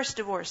was a first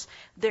divorce.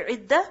 Their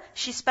iddah,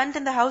 she spent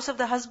in the house of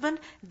the husband,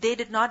 they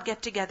did not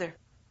get together.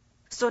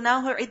 So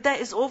now her iddah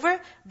is over,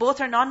 both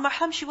are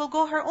non-mahram, she will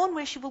go her own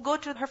way, she will go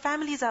to her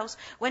family's house.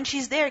 When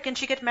she's there, can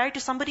she get married to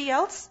somebody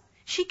else?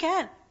 She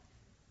can.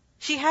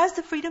 She has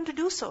the freedom to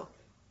do so.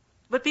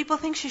 But people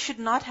think she should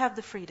not have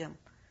the freedom.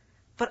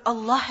 But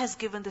Allah has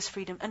given this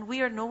freedom, and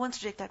we are no one to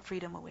take that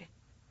freedom away.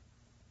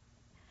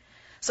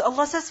 So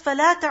Allah says,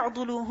 فَلَا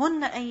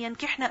تَعْضُلُوهُنَّ أَن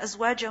يَنْكِحْنَ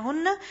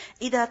أَزْوَاجَهُنَّ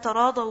إِذَا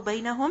تَرَاضَوْا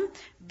بَيْنَهُمْ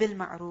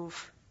بِالْمَعْرُوفِ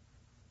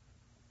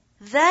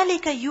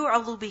ذَلِكَ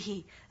يُعَظُ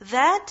بِهِ.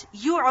 That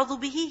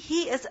يُعَظُ بِهِ,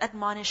 he is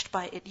admonished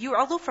by it.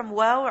 يُعَظُ from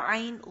waw,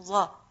 ayn,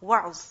 dha,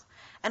 wa'z.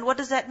 And what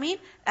does that mean?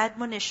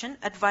 Admonition,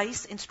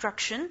 advice,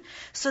 instruction.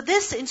 So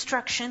this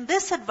instruction,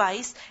 this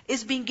advice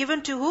is being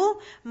given to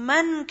who?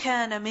 مَنْ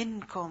كَانَ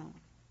مِنْكُمْ.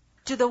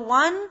 To the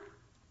one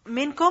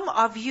minkum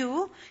of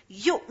you,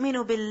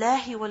 يُؤْمِنُ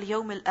بِاللَّهِ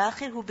وَالْيَوْمِ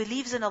الْآخِرِ, who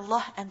believes in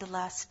Allah and the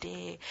last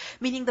day.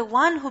 Meaning the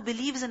one who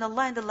believes in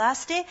Allah and the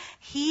last day,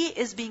 he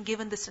is being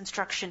given this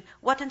instruction.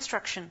 What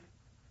instruction?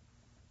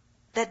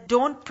 That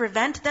don't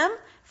prevent them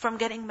from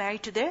getting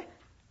married to their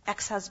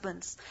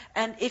ex-husbands.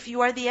 And if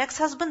you are the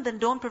ex-husband, then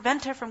don't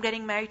prevent her from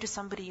getting married to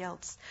somebody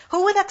else.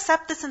 Who will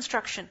accept this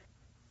instruction?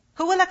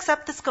 Who will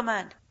accept this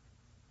command?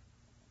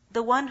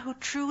 The one who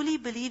truly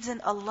believes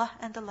in Allah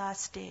and the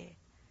last day.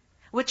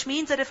 Which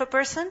means that if a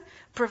person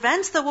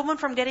prevents the woman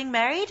from getting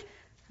married,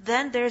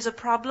 then there's a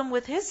problem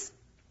with his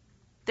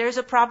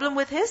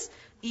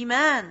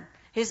iman.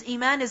 His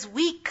iman is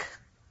weak.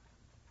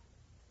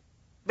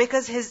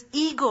 Because his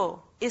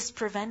ego is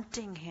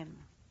preventing him.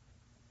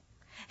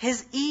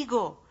 His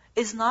ego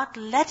is not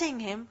letting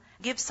him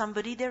give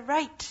somebody their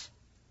right.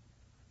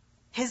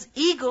 His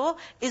ego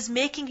is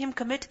making him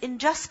commit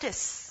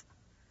injustice.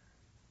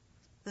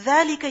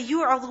 ذَلِكَ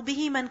يُعَظُ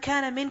بِهِ مَنْ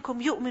كَانَ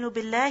مِنْكُمْ يُؤْمِنُ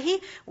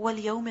بِاللَّهِ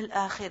وَالْيَوْمِ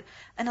الْآخِرِ.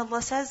 And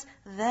Allah says,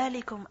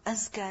 ذَلِكُمْ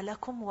أَزْكَى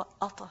لَكُمْ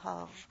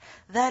وَأَطْهَرُ.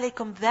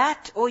 ذَلِكُمْ,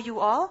 that, O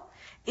you all,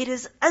 it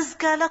is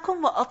أَزْكَى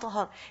لَكُمْ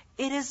وَأَطْهَرُ.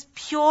 It is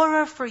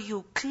purer for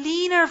you,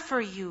 cleaner for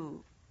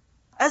you.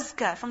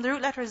 Azka, from the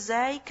root letter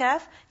Zai,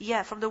 Kaf,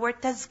 Ya, from the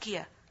word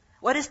Tazkiyah.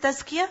 What is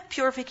Tazkiyah?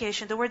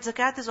 Purification. The word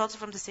Zakat is also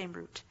from the same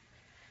root.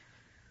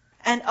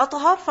 And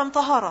Athar from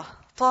Tahara.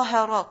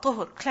 Tahara,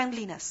 Tuhur,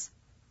 cleanliness.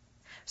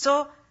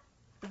 So,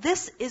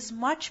 this is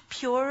much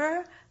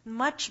purer,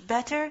 much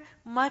better,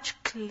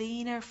 much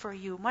cleaner for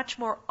you, much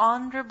more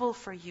honorable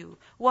for you.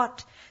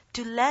 What?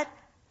 To let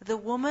the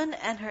woman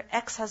and her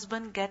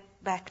ex-husband get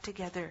back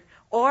together.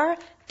 Or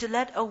to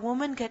let a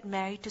woman get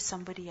married to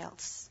somebody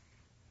else.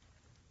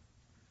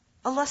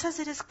 Allah says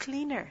it is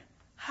cleaner.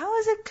 How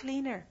is it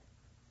cleaner?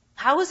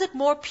 How is it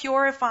more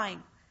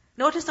purifying?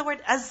 Notice the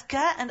word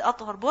azka and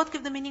athar. Both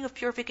give the meaning of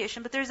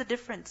purification, but there is a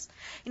difference.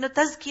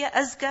 Tazkiyah,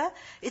 azka,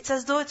 it's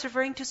as though it's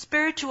referring to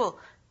spiritual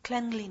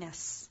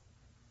cleanliness.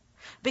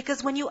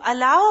 Because when you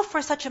allow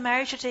for such a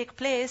marriage to take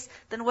place,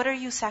 then what are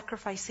you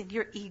sacrificing?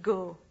 Your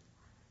ego.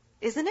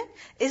 Isn't it?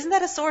 Isn't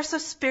that a source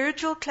of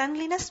spiritual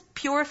cleanliness?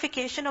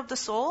 Purification of the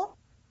soul?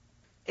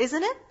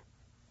 Isn't it?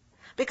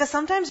 Because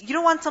sometimes you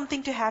don't want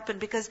something to happen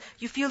because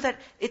you feel that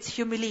it's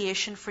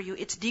humiliation for you,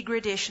 it's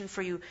degradation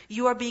for you.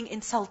 You are being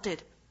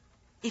insulted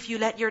if you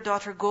let your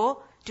daughter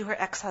go to her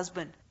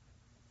ex-husband.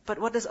 But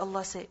what does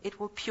Allah say? It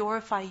will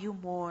purify you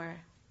more.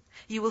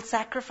 You will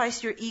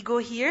sacrifice your ego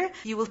here.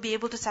 You will be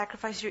able to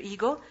sacrifice your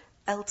ego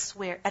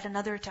elsewhere at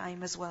another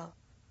time as well.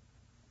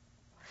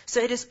 So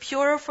it is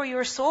purer for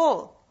your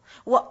soul.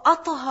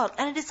 وَأَطْهَرْ,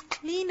 and it is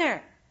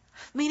cleaner.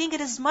 Meaning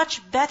it is much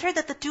better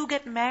that the two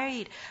get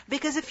married.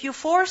 Because if you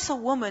force a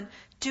woman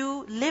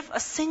to live a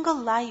single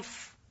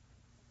life,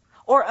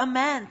 or a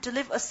man to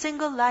live a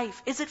single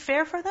life, is it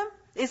fair for them?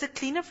 Is it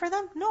cleaner for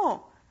them?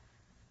 No.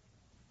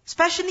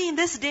 Especially in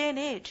this day and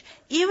age.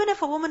 Even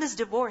if a woman is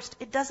divorced,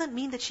 it doesn't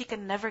mean that she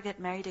can never get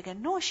married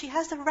again. No, she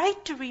has the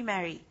right to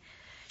remarry.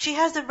 She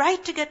has the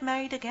right to get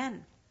married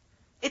again.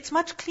 It's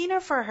much cleaner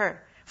for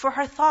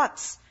her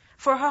thoughts,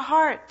 for her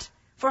heart,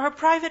 for her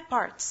private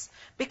parts.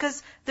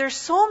 Because there's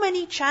so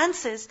many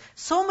chances,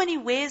 so many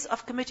ways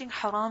of committing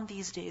haram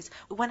these days.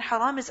 When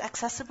haram is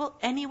accessible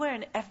anywhere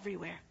and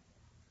everywhere.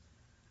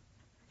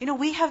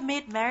 We have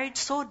made marriage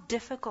so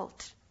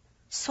difficult,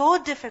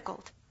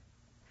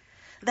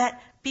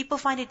 that people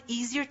find it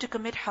easier to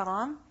commit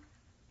haram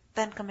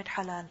than commit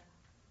halal.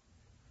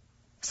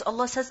 So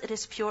Allah says it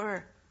is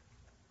purer.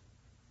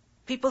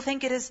 People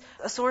think it is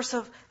a source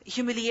of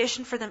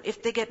humiliation for them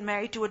if they get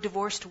married to a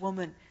divorced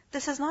woman.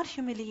 This is not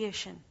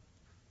humiliation.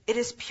 It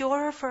is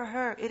purer for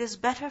her. It is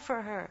better for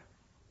her.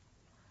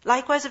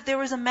 Likewise, if there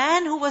was a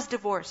man who was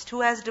divorced, who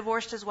has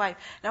divorced his wife,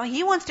 now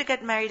he wants to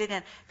get married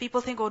again,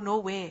 people think, oh, no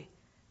way.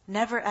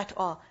 Never at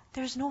all.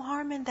 There's no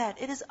harm in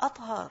that. It is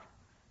athar.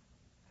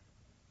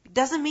 It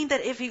doesn't mean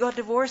that if he got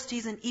divorced,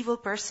 he's an evil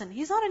person.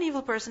 He's not an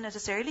evil person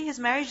necessarily. His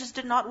marriage just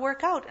did not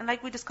work out. And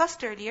like we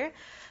discussed earlier,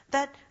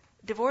 that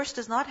divorce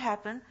does not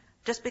happen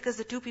just because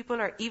the two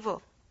people are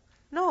evil.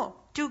 No.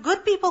 Two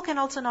good people can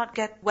also not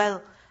get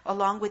well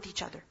along with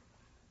each other.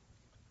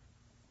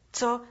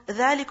 So,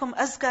 ذَلِكُمْ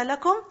أَزْكَى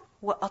لَكُمْ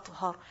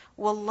وَأَطْهَرُ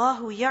وَاللَّهُ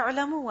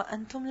يَعْلَمُ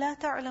وَأَنْتُمْ لَا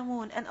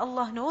تَعْلَمُونَ. And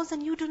Allah knows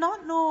and you do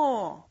not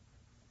know.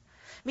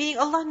 Meaning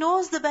Allah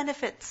knows the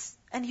benefits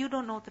and you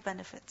don't know the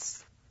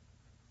benefits.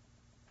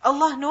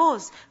 Allah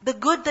knows the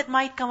good that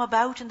might come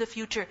about in the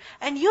future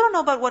and you don't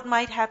know about what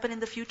might happen in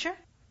the future.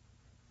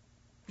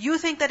 You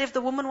think that if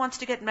the woman wants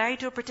to get married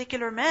to a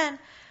particular man,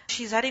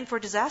 she's heading for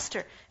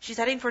disaster, she's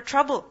heading for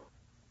trouble.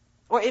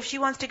 Or if she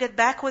wants to get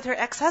back with her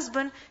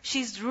ex-husband,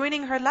 she's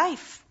ruining her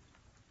life.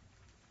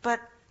 But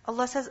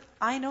Allah says,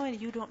 I know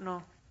and you don't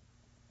know.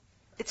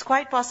 It's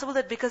quite possible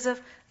that because of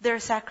their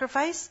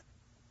sacrifice,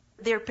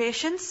 their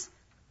patience,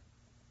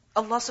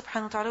 Allah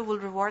subhanahu wa ta'ala will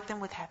reward them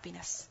with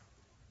happiness.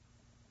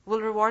 Will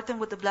reward them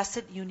with the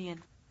blessed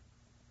union.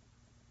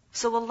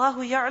 So,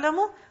 Wallahu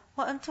ya'lamu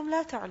wa antum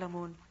la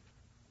ta'lamun.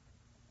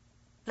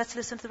 Let's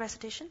listen to the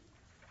recitation.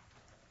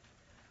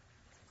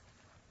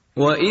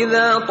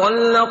 وَإِذَا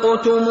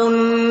طَلَّقْتُمُ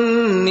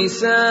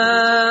النِّسَاءَ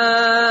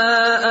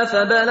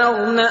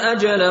فَبَلَغْنَ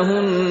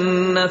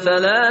أَجَلَهُنَّ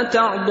فَلَا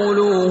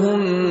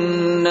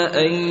تَعْضُلُوهُنَّ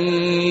أَن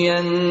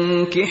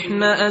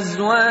يَنكِحْنَ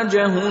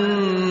أَزْوَاجَهُنَّ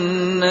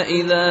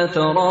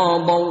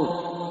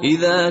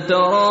إِذَا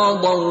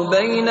تَرَاضَوْا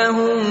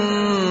بَيْنَهُم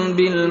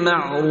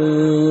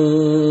بِالْمَعْرُوفِ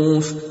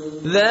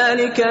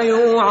ذَلِكَ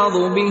يُوعَظُ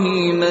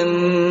بِهِ مَن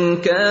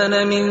كَانَ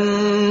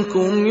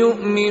مِنكُمْ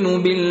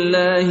يُؤْمِنُ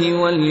بِاللَّهِ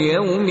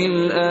وَالْيَوْمِ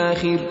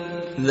الْآخِرِ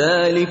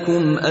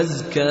ذَلِكُمْ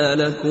أَزْكَى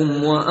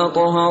لَكُمْ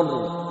وَأَطْهَرُ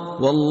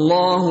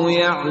وَاللَّهُ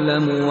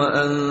يَعْلَمُ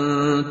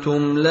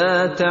وَأَنْتُمْ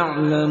لَا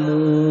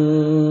تَعْلَمُونَ.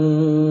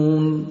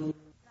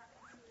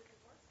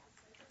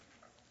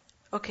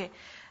 Okay.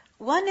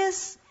 One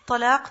is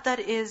talaq that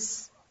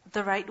is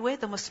the right way,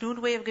 the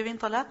masnoon way of giving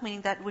talaq,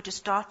 meaning that which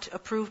is taught,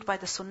 approved by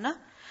the sunnah.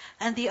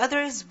 And the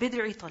other is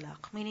bid'i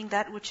talaq, meaning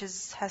that which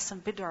has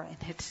some bid'ah in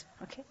it.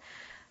 Okay?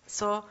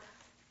 So,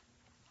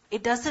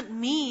 it doesn't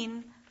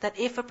mean that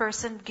if a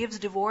person gives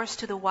divorce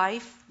to the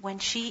wife when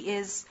she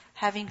is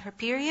having her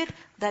period,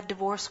 that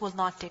divorce will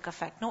not take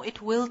effect. No,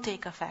 it will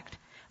take effect.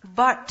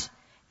 But,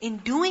 in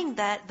doing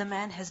that, the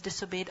man has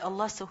disobeyed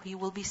Allah, so he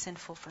will be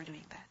sinful for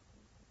doing that.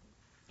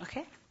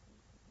 Okay?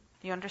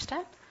 You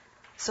understand?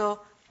 So,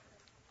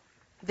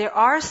 there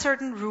are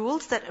certain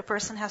rules that a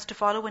person has to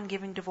follow when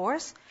giving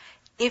divorce.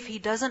 If he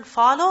doesn't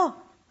follow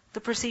the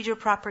procedure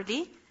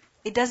properly,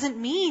 it doesn't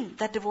mean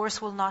that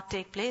divorce will not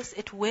take place.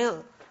 It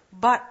will.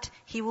 But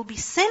he will be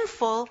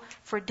sinful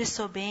for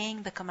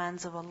disobeying the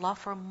commands of Allah,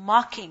 for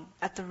mocking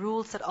at the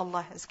rules that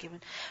Allah has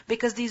given.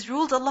 Because these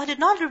rules Allah did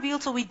not reveal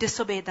so we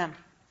disobey them.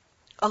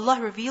 Allah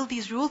revealed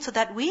these rules so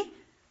that we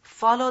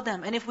follow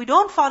them. And if we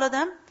don't follow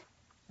them,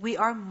 we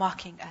are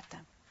mocking at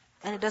them.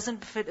 And it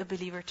doesn't befit a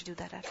believer to do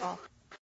that at all.